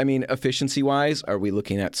 I mean, efficiency-wise, are we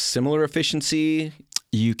looking at similar efficiency?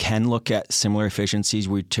 You can look at similar efficiencies.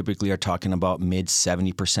 We typically are talking about mid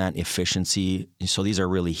 70% efficiency. So these are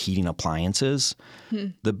really heating appliances.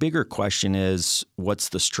 The bigger question is, what's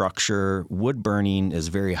the structure? Wood burning is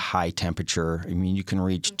very high temperature. I mean, you can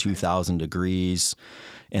reach 2,000 degrees.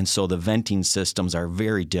 And so the venting systems are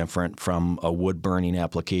very different from a wood burning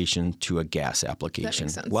application to a gas application. That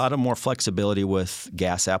makes sense. A lot of more flexibility with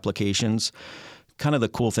gas applications. Kind of the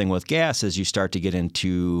cool thing with gas is you start to get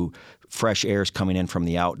into fresh air's coming in from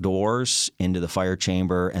the outdoors into the fire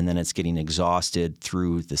chamber, and then it's getting exhausted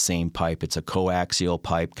through the same pipe. It's a coaxial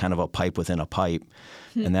pipe, kind of a pipe within a pipe.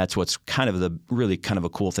 And that's what's kind of a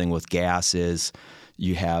cool thing with gas is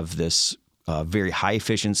you have this very high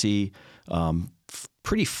efficiency,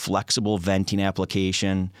 pretty flexible venting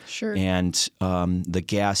application. Sure. And the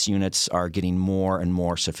gas units are getting more and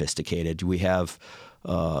more sophisticated. We have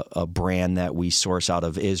a brand that we source out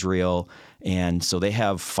of Israel, and so they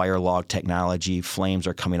have fire log technology. Flames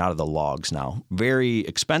are coming out of the logs now. Very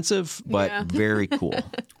expensive, but very cool.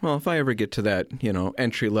 Well, if I ever get to that,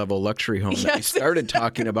 entry-level luxury home that we started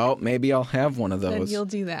talking about, maybe I'll have one of those. Then you'll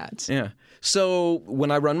do that. Yeah. So when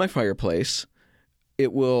I run my fireplace,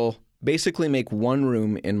 it will basically make one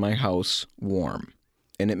room in my house warm,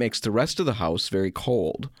 and it makes the rest of the house very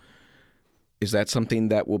cold. Is that something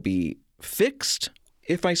that will be fixed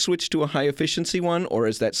if I switch to a high efficiency one, or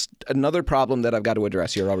is that another problem that I've got to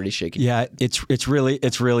address? You're already shaking. Yeah, it's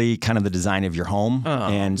really kind of the design of your home,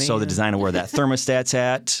 so the design of where that thermostat's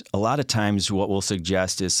at. A lot of times, what we'll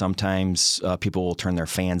suggest is sometimes people will turn their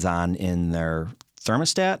fans on in their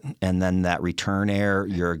thermostat, and then that return air,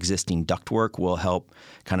 your existing ductwork, will help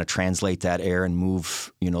kind of translate that air and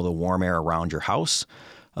move the warm air around your house.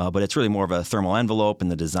 But it's really more of a thermal envelope in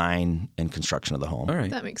the design and construction of the home. All right.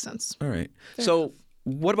 That makes sense. All right. So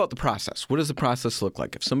what about the process? What does the process look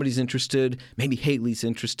like? If somebody's interested, maybe Haley's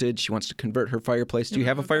interested, she wants to convert her fireplace. Do you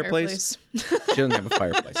have a fireplace? She doesn't have a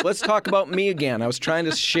fireplace. Let's talk about me again. I was trying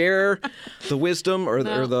to share the wisdom or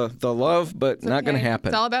the love, but not going to happen.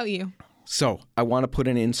 It's all about you. So I want to put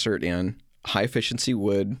an insert in, high efficiency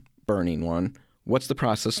wood burning one. What's the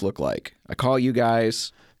process look like? I call you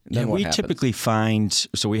guys. Then what we happens? typically find,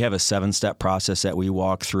 so we have a 7-step process that we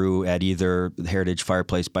walk through at either the Heritage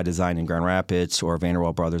Fireplace by Design in Grand Rapids or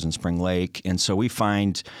Vanderwall Brothers in Spring Lake. And so we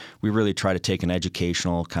really try to take an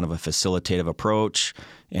educational, kind of a facilitative approach,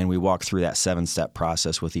 and we walk through that 7-step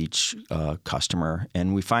process with each customer.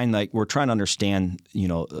 And we find like we're trying to understand,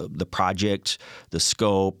 the project, the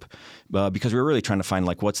scope, because we're really trying to find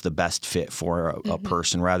like what's the best fit for a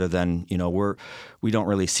person, rather than we don't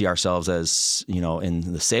really see ourselves as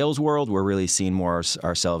in the sales world. We're really seeing more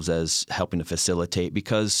ourselves as helping to facilitate,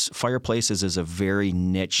 because fireplaces is a very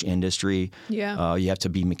niche industry. Yeah. You have to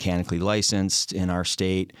be mechanically licensed in our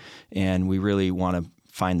state, and we really want to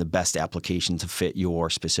find the best application to fit your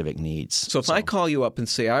specific needs. So if I call you up and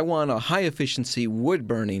say, I want a high efficiency wood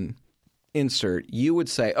burning insert, you would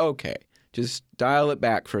say, okay, just dial it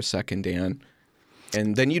back for a second, Dan.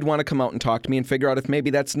 And then you'd want to come out and talk to me and figure out if maybe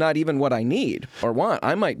that's not even what I need or want.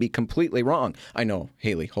 I might be completely wrong. I know,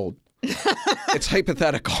 Haley, hold. It's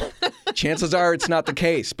hypothetical. Chances are it's not the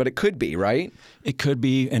case, but it could be, right? It could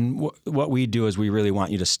be. And what we do is we really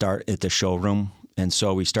want you to start at the showroom. And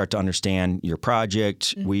so we start to understand your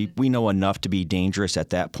project. We know enough to be dangerous at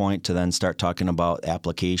that point to then start talking about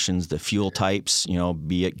applications, the fuel types,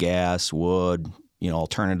 be it gas, wood,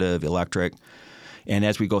 alternative, electric. And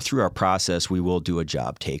as we go through our process, we will do a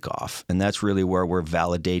job takeoff. And that's really where we're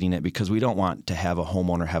validating it, because we don't want to have a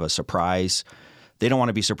homeowner have a surprise. They don't want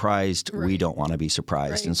to be surprised. Right. We don't want to be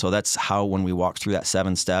surprised. Right. And so that's how, when we walk through that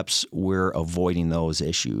 7 steps, we're avoiding those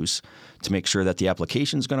issues to make sure that the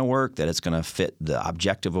application is going to work, that it's going to fit the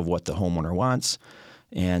objective of what the homeowner wants,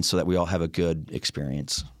 and so that we all have a good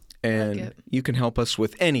experience. And it. you can help us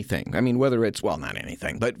with anything. I mean, whether it's, well, not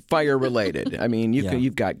anything, but fire related. I mean,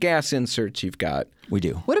 you've got gas inserts, We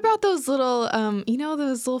do. What about those little,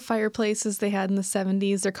 those little fireplaces they had in the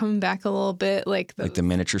 70s? They're coming back a little bit, like the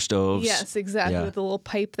miniature stoves. Yes, exactly, Yeah. with the little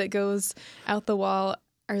pipe that goes out the wall.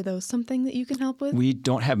 Are those something that you can help with? We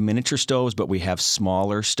don't have miniature stoves, but we have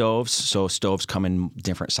smaller stoves. So stoves come in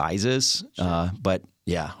different sizes. But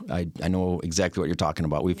yeah, I know exactly what you're talking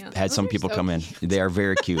about. We've had Those some are people so come in. They are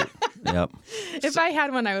very cute. Yep. If I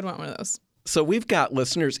had one, I would want one of those. So we've got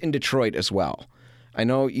listeners in Detroit as well. I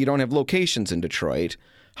know you don't have locations in Detroit.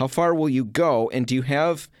 How far will you go? And do you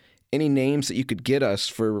have any names that you could get us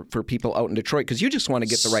for people out in Detroit? Because you just want to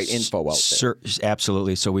get the right info out there.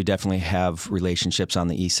 Absolutely. So we definitely have relationships on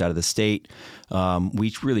the east side of the state.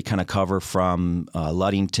 We really kind of cover from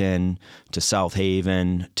Ludington to South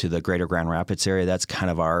Haven to the greater Grand Rapids area. That's kind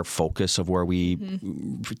of our focus of where we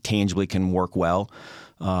tangibly can work well.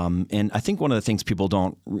 And I think one of the things people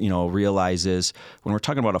don't, realize is when we're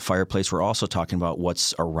talking about a fireplace, we're also talking about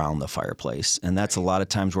what's around the fireplace. And that's a lot of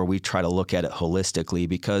times where we try to look at it holistically,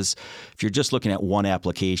 because if you're just looking at one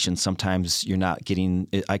application, sometimes you're not getting,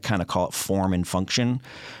 I kind of call it form and function.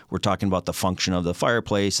 We're talking about the function of the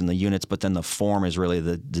fireplace and the units, but then the form is really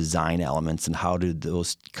the design elements and how do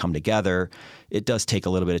those come together. It does take a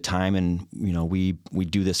little bit of time, and we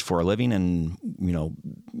do this for a living, and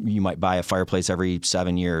you might buy a fireplace every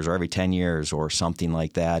 7 years or every 10 years or something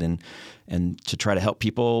like that, and to try to help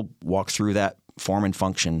people walk through that form and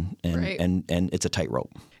function, and it's a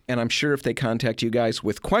tightrope. And I'm sure if they contact you guys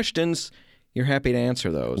with questions, you're happy to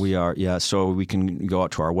answer those. We are, yeah. So we can go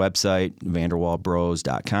out to our website,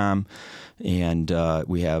 vanderwallbros.com, and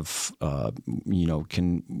we have,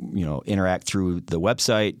 can interact through the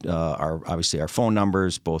website. Obviously our phone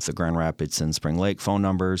numbers, both the Grand Rapids and Spring Lake phone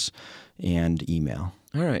numbers, and email.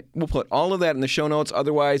 All right. We'll put all of that in the show notes.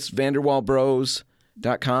 Otherwise,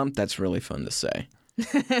 vanderwallbros.com. That's really fun to say.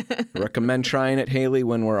 Recommend trying it, Haley,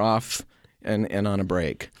 when we're off and on a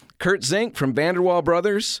break. Kurt Zink from Vanderwall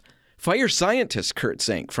Brothers. Fire scientist Kurt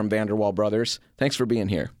Zink from Vanderwall Brothers. Thanks for being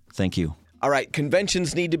here. Thank you. All right,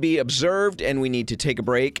 conventions need to be observed, and we need to take a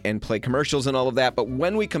break and play commercials and all of that. But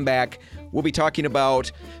when we come back, we'll be talking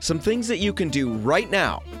about some things that you can do right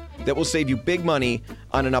now that will save you big money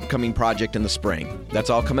on an upcoming project in the spring. That's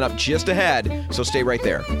all coming up just ahead, so stay right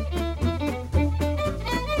there.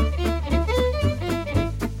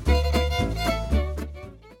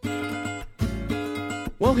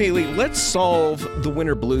 Well, Haley, let's solve the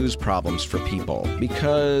winter blues problems for people,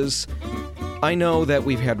 because I know that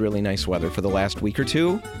we've had really nice weather for the last week or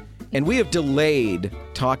two, and we have delayed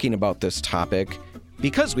talking about this topic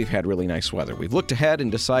because we've had really nice weather. We've looked ahead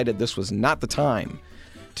and decided this was not the time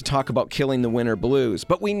to talk about killing the winter blues,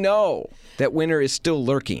 but we know that winter is still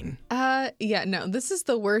lurking. This is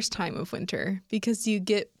the worst time of winter because you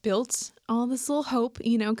get built all this little hope,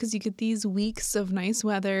 because you get these weeks of nice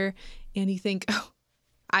weather and you think, oh,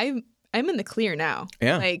 I'm in the clear now.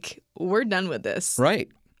 Yeah. Like, we're done with this. Right.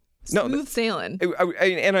 Smooth sailing.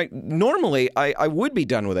 Normally I would be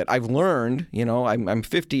done with it. I've learned, I'm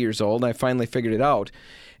 50 years old. I finally figured it out.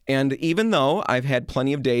 And even though I've had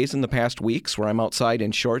plenty of days in the past weeks where I'm outside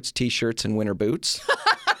in shorts, T-shirts, and winter boots,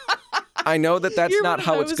 I know that that's You're not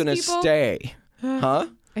how it's going to stay. Huh?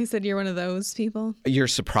 I said you're one of those people. You're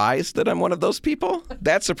surprised that I'm one of those people?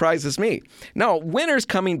 That surprises me. No, winter's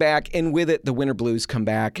coming back, and with it, the winter blues come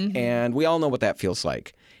back, and we all know what that feels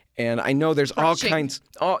like. And I know there's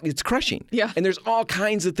it's crushing. Yeah. And there's all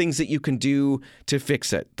kinds of things that you can do to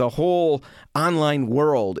fix it. The whole online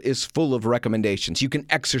world is full of recommendations. You can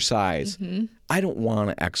exercise. I don't want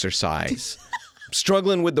to exercise.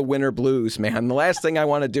 Struggling with the winter blues, man. The last thing I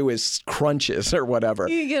want to do is crunches or whatever.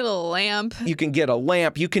 You can get a lamp. You can get a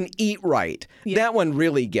lamp. You can eat right. Yeah. That one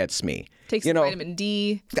really gets me. Take some vitamin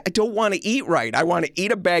D. I don't want to eat right. I want to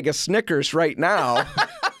eat a bag of Snickers right now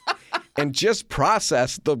and just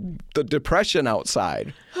process the depression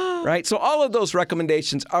outside, right? So all of those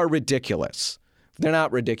recommendations are ridiculous. They're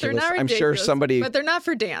not ridiculous. They're not ridiculous. I'm sure somebody... But they're not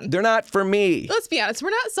for Dan. They're not for me. Let's be honest.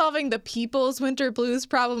 We're not solving the people's winter blues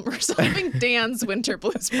problem. We're solving Dan's winter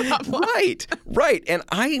blues problem. Right. And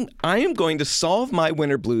I am going to solve my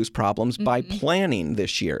winter blues problems by planning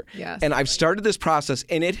this year. Yes. And I've started this process,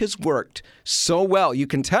 and it has worked so well. You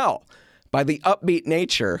can tell by the upbeat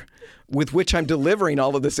nature with which I'm delivering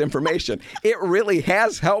all of this information. It really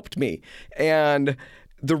has helped me. And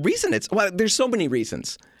the reason there's so many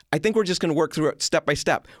reasons. I think we're just going to work through it step by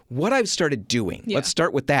step. What I've started doing, let's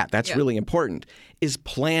start with that. That's really important, is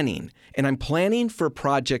planning. And I'm planning for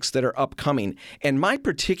projects that are upcoming. And my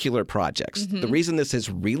particular projects, the reason this has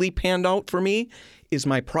really panned out for me is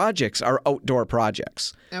my projects are outdoor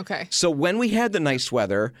projects. Okay. So when we had the nice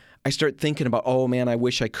weather, I start thinking about, oh man, I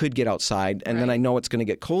wish I could get outside. And then I know it's going to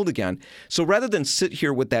get cold again. So rather than sit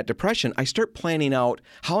here with that depression, I start planning out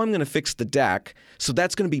how I'm going to fix the deck. So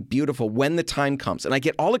that's going to be beautiful when the time comes. And I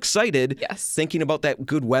get all excited thinking about that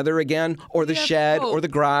good weather again, or the shed or the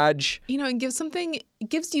garage. You know, it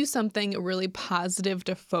gives you something really positive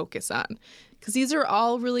to focus on. Because these are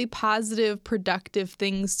all really positive, productive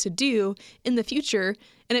things to do in the future.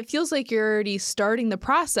 And it feels like you're already starting the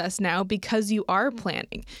process now because you are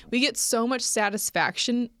planning. We get so much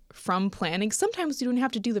satisfaction from planning. Sometimes you don't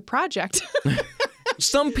have to do the project.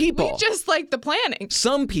 Some people. We just like the planning.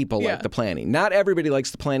 Some people like the planning. Not everybody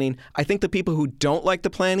likes the planning. I think the people who don't like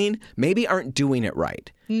the planning maybe aren't doing it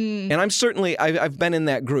right. And I'm certainly, I've been in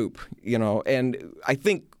that group, you know, and I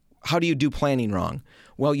think, how do you do planning wrong?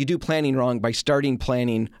 Well, you do planning wrong by starting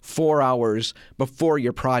planning 4 hours before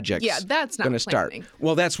your project's that's not going to start.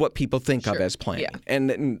 Well, that's what people think of as planning,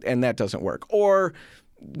 and that doesn't work. Or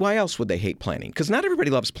why else would they hate planning? Because not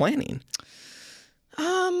everybody loves planning.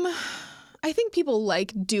 I think people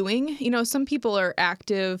like doing. You know, some people are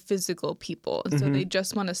active, physical people, and so they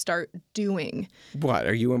just want to start doing. What,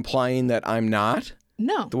 are you implying that I'm not?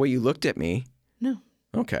 No. The way you looked at me. No.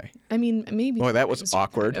 Okay. I mean, maybe. Boy, that was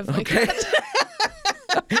awkward. Kind of like okay.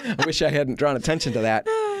 I wish I hadn't drawn attention to that.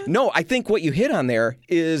 No, I think what you hit on there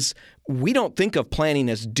is we don't think of planning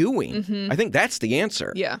as doing. I think that's the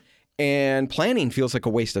answer. Yeah. And planning feels like a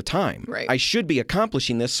waste of time. Right. I should be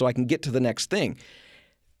accomplishing this so I can get to the next thing.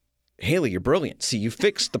 Haley, you're brilliant. See, you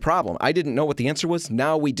fixed the problem. I didn't know what the answer was.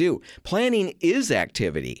 Now we do. Planning is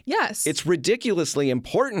activity. Yes. It's ridiculously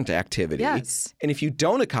important activity. Yes. And if you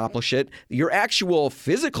don't accomplish it, your actual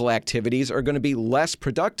physical activities are going to be less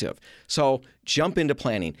productive. So jump into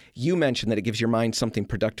planning. You mentioned that it gives your mind something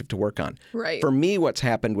productive to work on. Right. For me, what's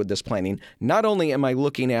happened with this planning, not only am I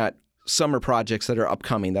looking at summer projects that are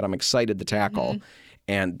upcoming that I'm excited to tackle,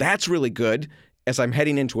 and that's really good as I'm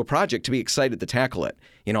heading into a project to be excited to tackle it.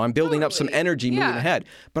 You know, I'm building up some energy moving ahead,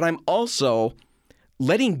 but I'm also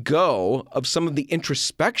letting go of some of the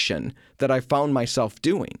introspection that I found myself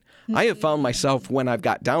doing. I have found myself when I've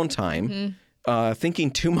got downtime thinking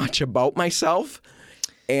too much about myself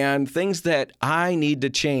and things that I need to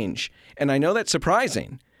change. And I know that's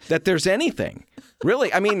surprising that there's anything.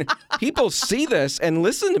 Really, I mean, people see this and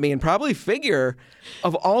listen to me and probably figure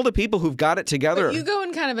of all the people who've got it together. But you go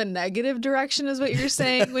in kind of a negative direction is what you're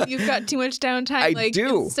saying when you've got too much downtime. I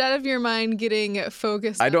do. Instead of your mind getting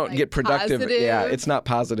focused I on, don't get productive. positive, Yeah, it's not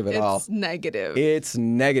positive at all. It's negative. It's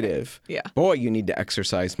negative. Yeah. Boy, you need to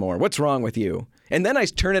exercise more. What's wrong with you? And then I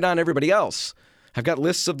turn it on everybody else. I've got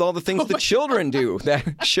lists of all the things the children do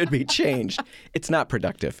that should be changed. It's not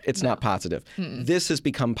productive. It's not positive. This has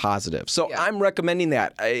become positive. So I'm recommending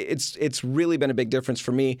that. It's really been a big difference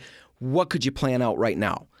for me. What could you plan out right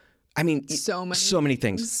now? I mean, so many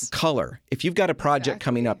things. Color. If you've got a project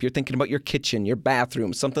coming up, you're thinking about your kitchen, your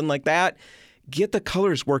bathroom, something like that, get the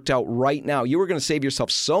colors worked out right now. You are going to save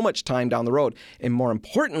yourself so much time down the road. And more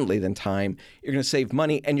importantly than time, you're going to save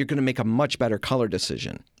money and you're going to make a much better color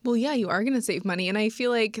decision. Well, yeah, you are going to save money. And I feel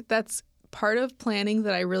like that's part of planning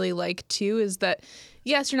that I really like too, is that,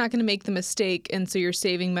 yes, you're not going to make the mistake. And so you're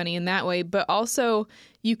saving money in that way. But also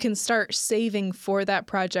you can start saving for that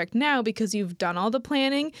project now because you've done all the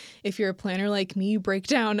planning. If you're a planner like me, you break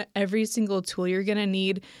down every single tool you're going to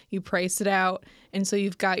need, you price it out. And so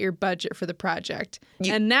you've got your budget for the project.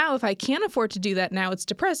 And now if I can't afford to do that now, it's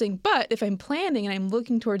depressing. But if I'm planning and I'm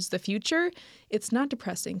looking towards the future, it's not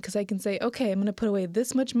depressing because I can say, okay, I'm going to put away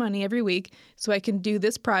this much money every week so I can do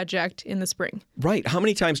this project in the spring. Right. How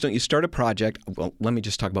many times don't you start a project? Well, let me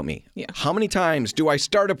just talk about me. Yeah. How many times do I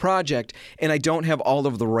start a project and I don't have all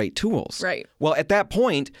of the right tools? Right. Well, at that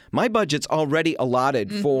point, my budget's already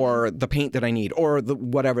allotted for the paint that I need or the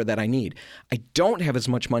whatever that I need. I don't have as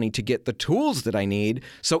much money to get the tools that I need.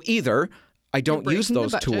 So either I don't use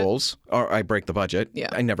those tools or I break the budget. Yeah.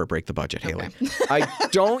 I never break the budget, Haley. I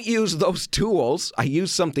don't use those tools. I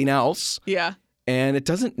use something else. Yeah. And it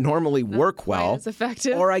doesn't normally work well. It's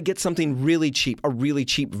effective. Or I get something really cheap, a really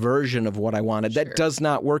cheap version of what I wanted that does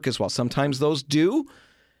not work as well. Sometimes those do.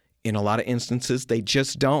 In a lot of instances, they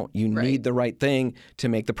just don't. You need the right thing to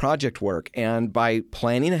make the project work. And by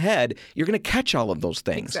planning ahead, you're going to catch all of those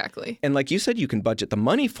things. Exactly. And like you said, you can budget the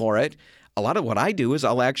money for it. A lot of what I do is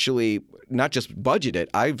I'll actually not just budget it,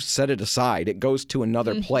 I've set it aside. It goes to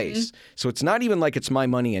another place. So it's not even like it's my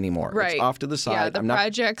money anymore. Right. It's off to the side. Yeah, the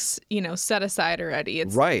project's, set aside already.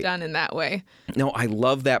 It's Right. done in that way. No, I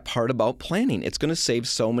love that part about planning. It's going to save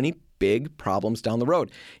so many big problems down the road.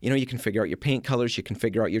 You can figure out your paint colors, you can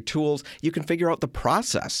figure out your tools, you can figure out the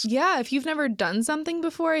process. Yeah, if you've never done something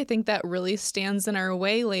before, I think that really stands in our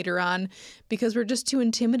way later on because we're just too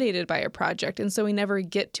intimidated by a project. And so we never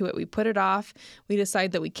get to it. We put it off. We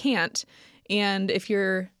decide that we can't. And if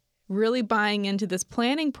you're really buying into this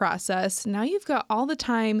planning process, now you've got all the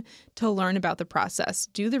time to learn about the process,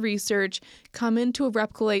 do the research, come into a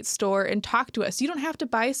Repcolite store and talk to us. You don't have to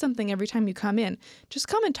buy something every time you come in. Just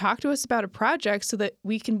come and talk to us about a project so that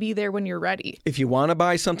we can be there when you're ready. If you want to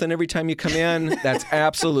buy something every time you come in, that's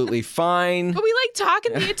absolutely fine. But we like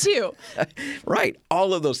talking to you too. Right.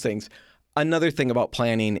 All of those things. Another thing about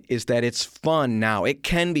planning is that it's fun now. It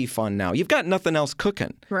can be fun now. You've got nothing else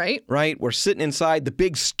cooking. Right. Right? We're sitting inside. The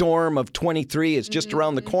big storm of 23 is just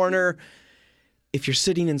around the corner. If you're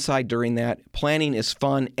sitting inside during that, planning is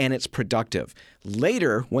fun and it's productive.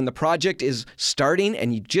 Later, when the project is starting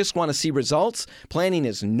and you just want to see results, planning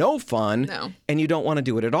is no fun and you don't want to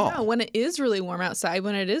do it at all. No, when it is really warm outside,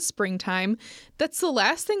 when it is springtime, that's the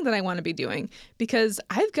last thing that I want to be doing because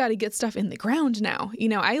I've got to get stuff in the ground now.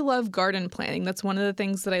 I love garden planting. That's one of the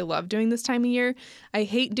things that I love doing this time of year. I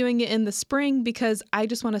hate doing it in the spring because I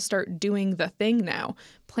just want to start doing the thing now.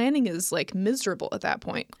 Planning is like miserable at that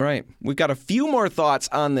point. Right. We've got a few more thoughts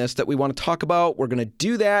on this that we want to talk about. We're going to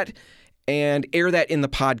do that and air that in the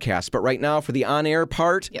podcast. But right now, for the on-air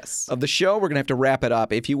part of the show, we're going to have to wrap it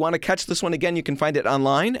up. If you want to catch this one again, you can find it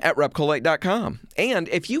online at repcolite.com. And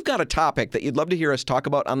if you've got a topic that you'd love to hear us talk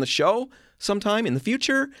about on the show sometime in the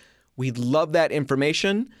future, we'd love that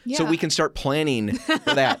information so we can start planning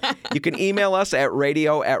for that. You can email us at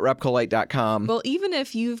radio@repcolite.com. Well, even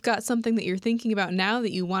if you've got something that you're thinking about now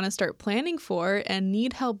that you want to start planning for and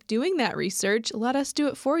need help doing that research, let us do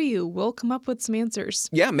it for you. We'll come up with some answers.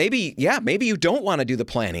 Maybe you don't want to do the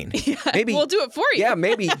planning. Maybe we'll do it for you.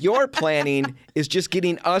 Maybe your planning is just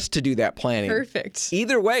getting us to do that planning. Perfect.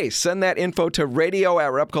 Either way, send that info to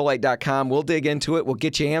radio@repcolite.com. We'll dig into it. We'll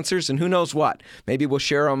get you answers, and who knows what? Maybe we'll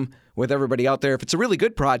share them with everybody out there. If it's a really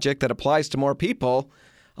good project that applies to more people,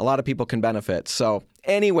 a lot of people can benefit. So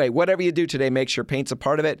anyway, whatever you do today, make sure paint's a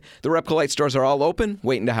part of it. The Repcolite stores are all open,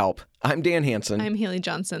 waiting to help. I'm Dan Hansen. I'm Haley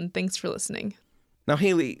Johnson. Thanks for listening. Now,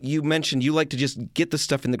 Haley, you mentioned you like to just get the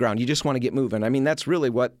stuff in the ground. You just want to get moving. I mean, that's really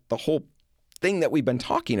what the whole thing that we've been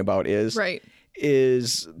talking about is. Right.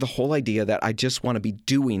 Is the whole idea that I just want to be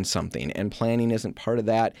doing something, and planning isn't part of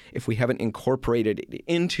that. If we haven't incorporated it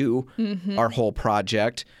into our whole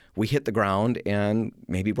project, we hit the ground and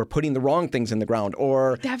maybe we're putting the wrong things in the ground.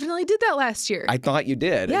 Or definitely did that last year. I thought you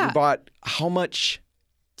did. Yeah. You bought how much?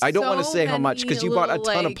 I don't want to say how much because you bought a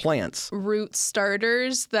ton of plants. Root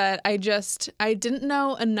starters that I didn't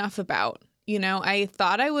know enough about. I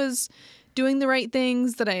thought I was doing the right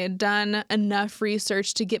things, that I had done enough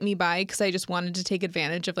research to get me by because I just wanted to take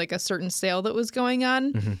advantage of like a certain sale that was going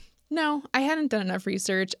on. No, I hadn't done enough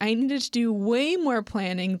research. I needed to do way more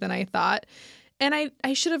planning than I thought. And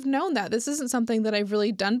I should have known that. This isn't something that I've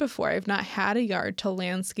really done before. I've not had a yard to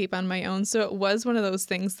landscape on my own. So it was one of those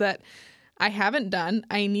things that I haven't done.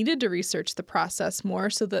 I needed to research the process more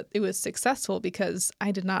so that it was successful because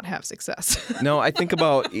I did not have success. No, I think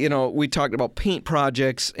about, we talked about paint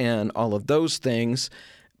projects and all of those things.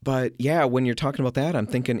 But yeah, when you're talking about that, I'm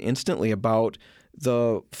thinking instantly about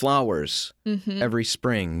the flowers every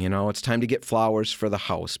spring. It's time to get flowers for the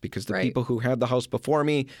house because the people who had the house before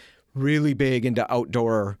me, really big into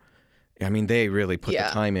outdoor. I mean, they really put the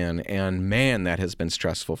time in, and man, that has been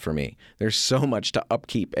stressful for me. There's so much to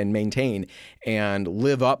upkeep and maintain and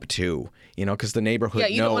live up to, because the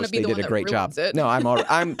neighborhood knows they did a great job. No,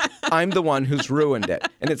 I'm the one who's ruined it,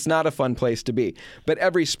 and it's not a fun place to be. But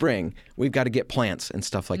every spring, we've got to get plants and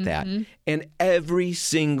stuff like that. And every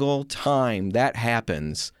single time that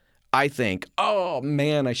happens, I think, oh,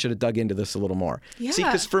 man, I should have dug into this a little more. Yeah. See,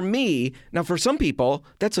 because for me, now for some people,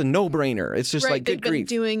 that's a no-brainer. It's just like, good grief. They've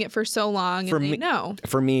been doing it for so long and they know.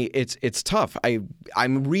 For me, it's tough.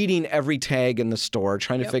 I'm reading every tag in the store,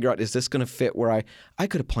 trying to figure out, is this going to fit where I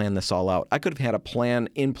could have planned this all out. I could have had a plan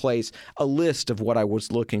in place, a list of what I was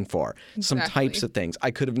looking for, some types of things.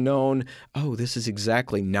 I could have known, oh, this is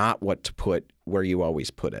exactly not what to put where you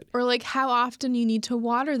always put it. Or like how often you need to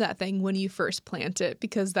water that thing when you first plant it,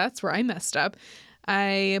 because that's where I messed up.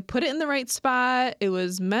 I put it in the right spot. It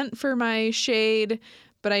was meant for my shade,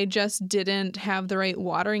 but I just didn't have the right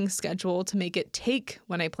watering schedule to make it take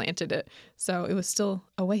when I planted it. So it was still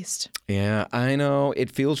a waste. Yeah, I know.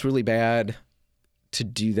 It feels really bad to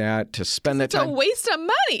do that, to spend that It's time. a waste of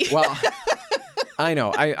money. Well, I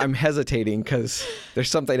know. I'm hesitating because there's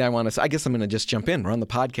something I want to say. I guess I'm going to just jump in. We're on the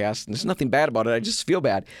podcast, and there's nothing bad about it. I just feel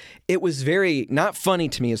bad. It was very, not funny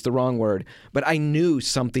to me is the wrong word, but I knew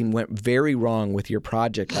something went very wrong with your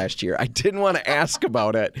project last year. I didn't want to ask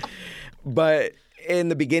about it, but in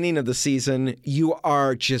the beginning of the season, you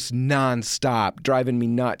are just nonstop driving me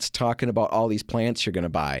nuts talking about all these plants you're going to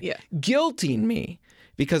buy. Yeah. Guilting me.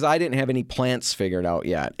 Because I didn't have any plants figured out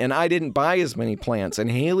yet. And I didn't buy as many plants.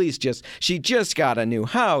 And Haley's she just got a new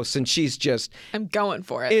house and she's just... I'm going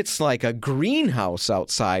for it. It's like a greenhouse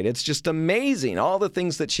outside. It's just amazing, all the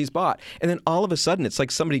things that she's bought. And then all of a sudden, it's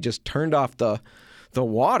like somebody just turned off the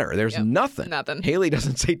water. There's nothing. Nothing. Haley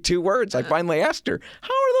doesn't say 2 words. I finally asked her,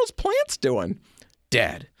 how are those plants doing?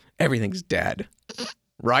 Dead. Everything's dead.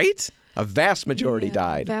 Right? A vast majority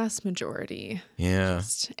died. Vast majority. Yeah.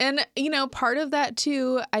 And, part of that,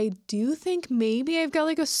 too, I do think maybe I've got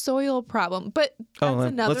like a soil problem. But that's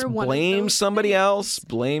another let's one blame of those somebody things else.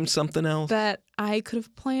 Blame something else. that I could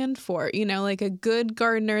have planned for. Like a good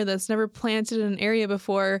gardener that's never planted in an area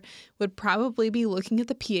before would probably be looking at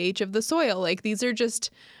the pH of the soil. Like these are just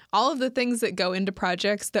all of the things that go into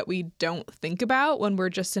projects that we don't think about when we're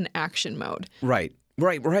just in action mode. Right.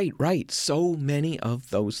 So many of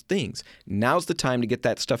those things. Now's the time to get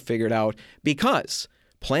that stuff figured out because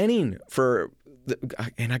planning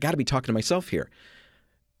and I got to be talking to myself here.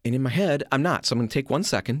 And in my head, I'm not. So I'm going to take 1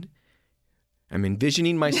 second. I'm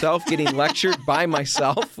envisioning myself getting lectured by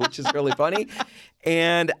myself, which is really funny.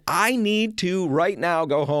 And I need to right now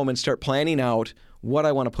go home and start planning out what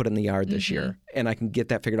I want to put in the yard this year. And I can get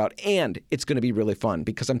that figured out. And it's going to be really fun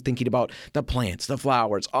because I'm thinking about the plants, the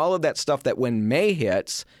flowers, all of that stuff that when May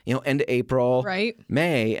hits, end of April, right.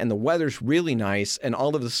 May, and the weather's really nice and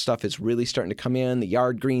all of the stuff is really starting to come in, the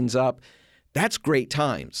yard greens up, that's great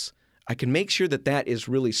times. I can make sure that is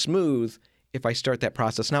really smooth if I start that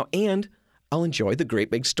process now. And I'll enjoy the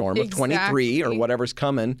great big storm of 23 or whatever's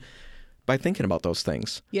coming by thinking about those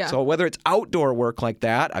things. Yeah. So whether it's outdoor work like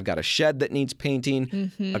that, I've got a shed that needs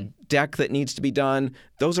painting, a deck that needs to be done.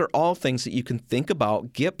 Those are all things that you can think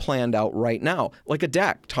about, get planned out right now. Like a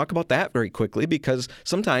deck. Talk about that very quickly because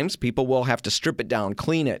sometimes people will have to strip it down,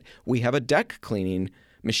 clean it. We have a deck cleaning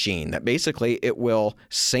machine that basically it will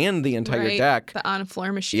sand the entire deck. The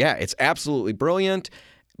on-floor machine. Yeah, it's absolutely brilliant,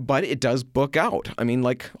 but it does book out. I mean,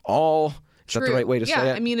 is that the right way to say it?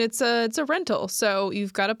 Yeah, I mean, it's a rental, so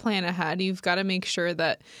you've got to plan ahead. You've got to make sure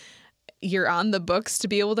that you're on the books to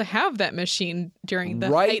be able to have that machine during the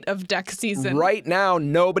height of deck season. Right now,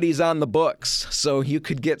 nobody's on the books, so you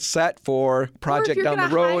could get set for project down the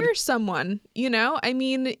road. Or if you're going to hire someone, I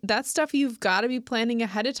mean, that stuff you've got to be planning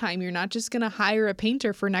ahead of time. You're not just going to hire a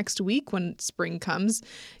painter for next week when spring comes.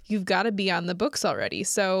 You've got to be on the books already.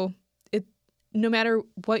 So no matter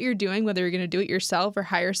what you're doing, whether you're going to do it yourself or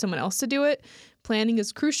hire someone else to do it, planning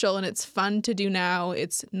is crucial, and it's fun to do now.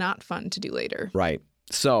 It's not fun to do later. Right.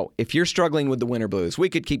 So if you're struggling with the winter blues, we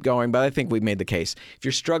could keep going, but I think we've made the case. If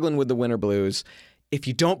you're struggling with the winter blues, if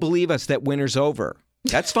you don't believe us that winter's over,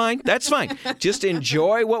 that's fine. That's fine. Just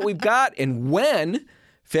enjoy what we've got. And when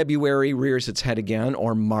February rears its head again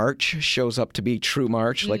or March shows up to be true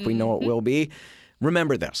March like we know it will be,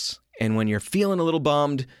 remember this. And when you're feeling a little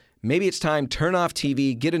bummed, maybe it's time, turn off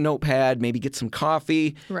TV, get a notepad, maybe get some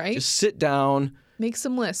coffee. Right. Just sit down. Make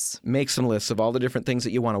some lists. Make some lists of all the different things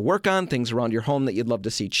that you want to work on, things around your home that you'd love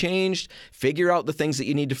to see changed. Figure out the things that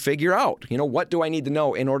you need to figure out. What do I need to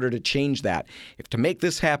know in order to change that? If to make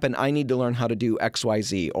this happen, I need to learn how to do X, Y,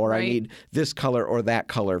 Z, or I need this color or that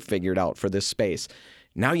color figured out for this space.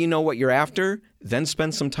 Now you know what you're after, then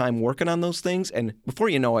spend some time working on those things. And before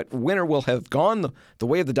you know it, winter will have gone the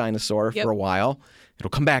way of the dinosaur for a while. It'll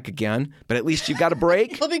come back again, but at least you've got a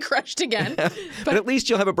break. It'll be crushed again. but at least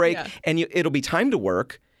you'll have a break, and it'll be time to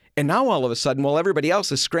work. And now all of a sudden, while everybody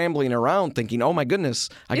else is scrambling around thinking, oh my goodness,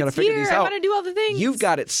 I got to figure these out. I want to do all the things. You've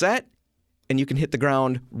got it set, and you can hit the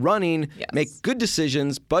ground running, make good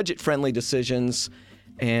decisions, budget-friendly decisions,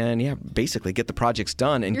 and basically get the projects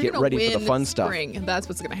done and get ready for the fun stuff. That's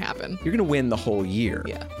what's going to happen. You're going to win the whole year.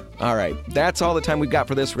 Yeah. All right. That's all the time we've got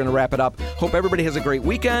for this. We're going to wrap it up. Hope everybody has a great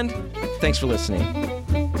weekend. Thanks for listening.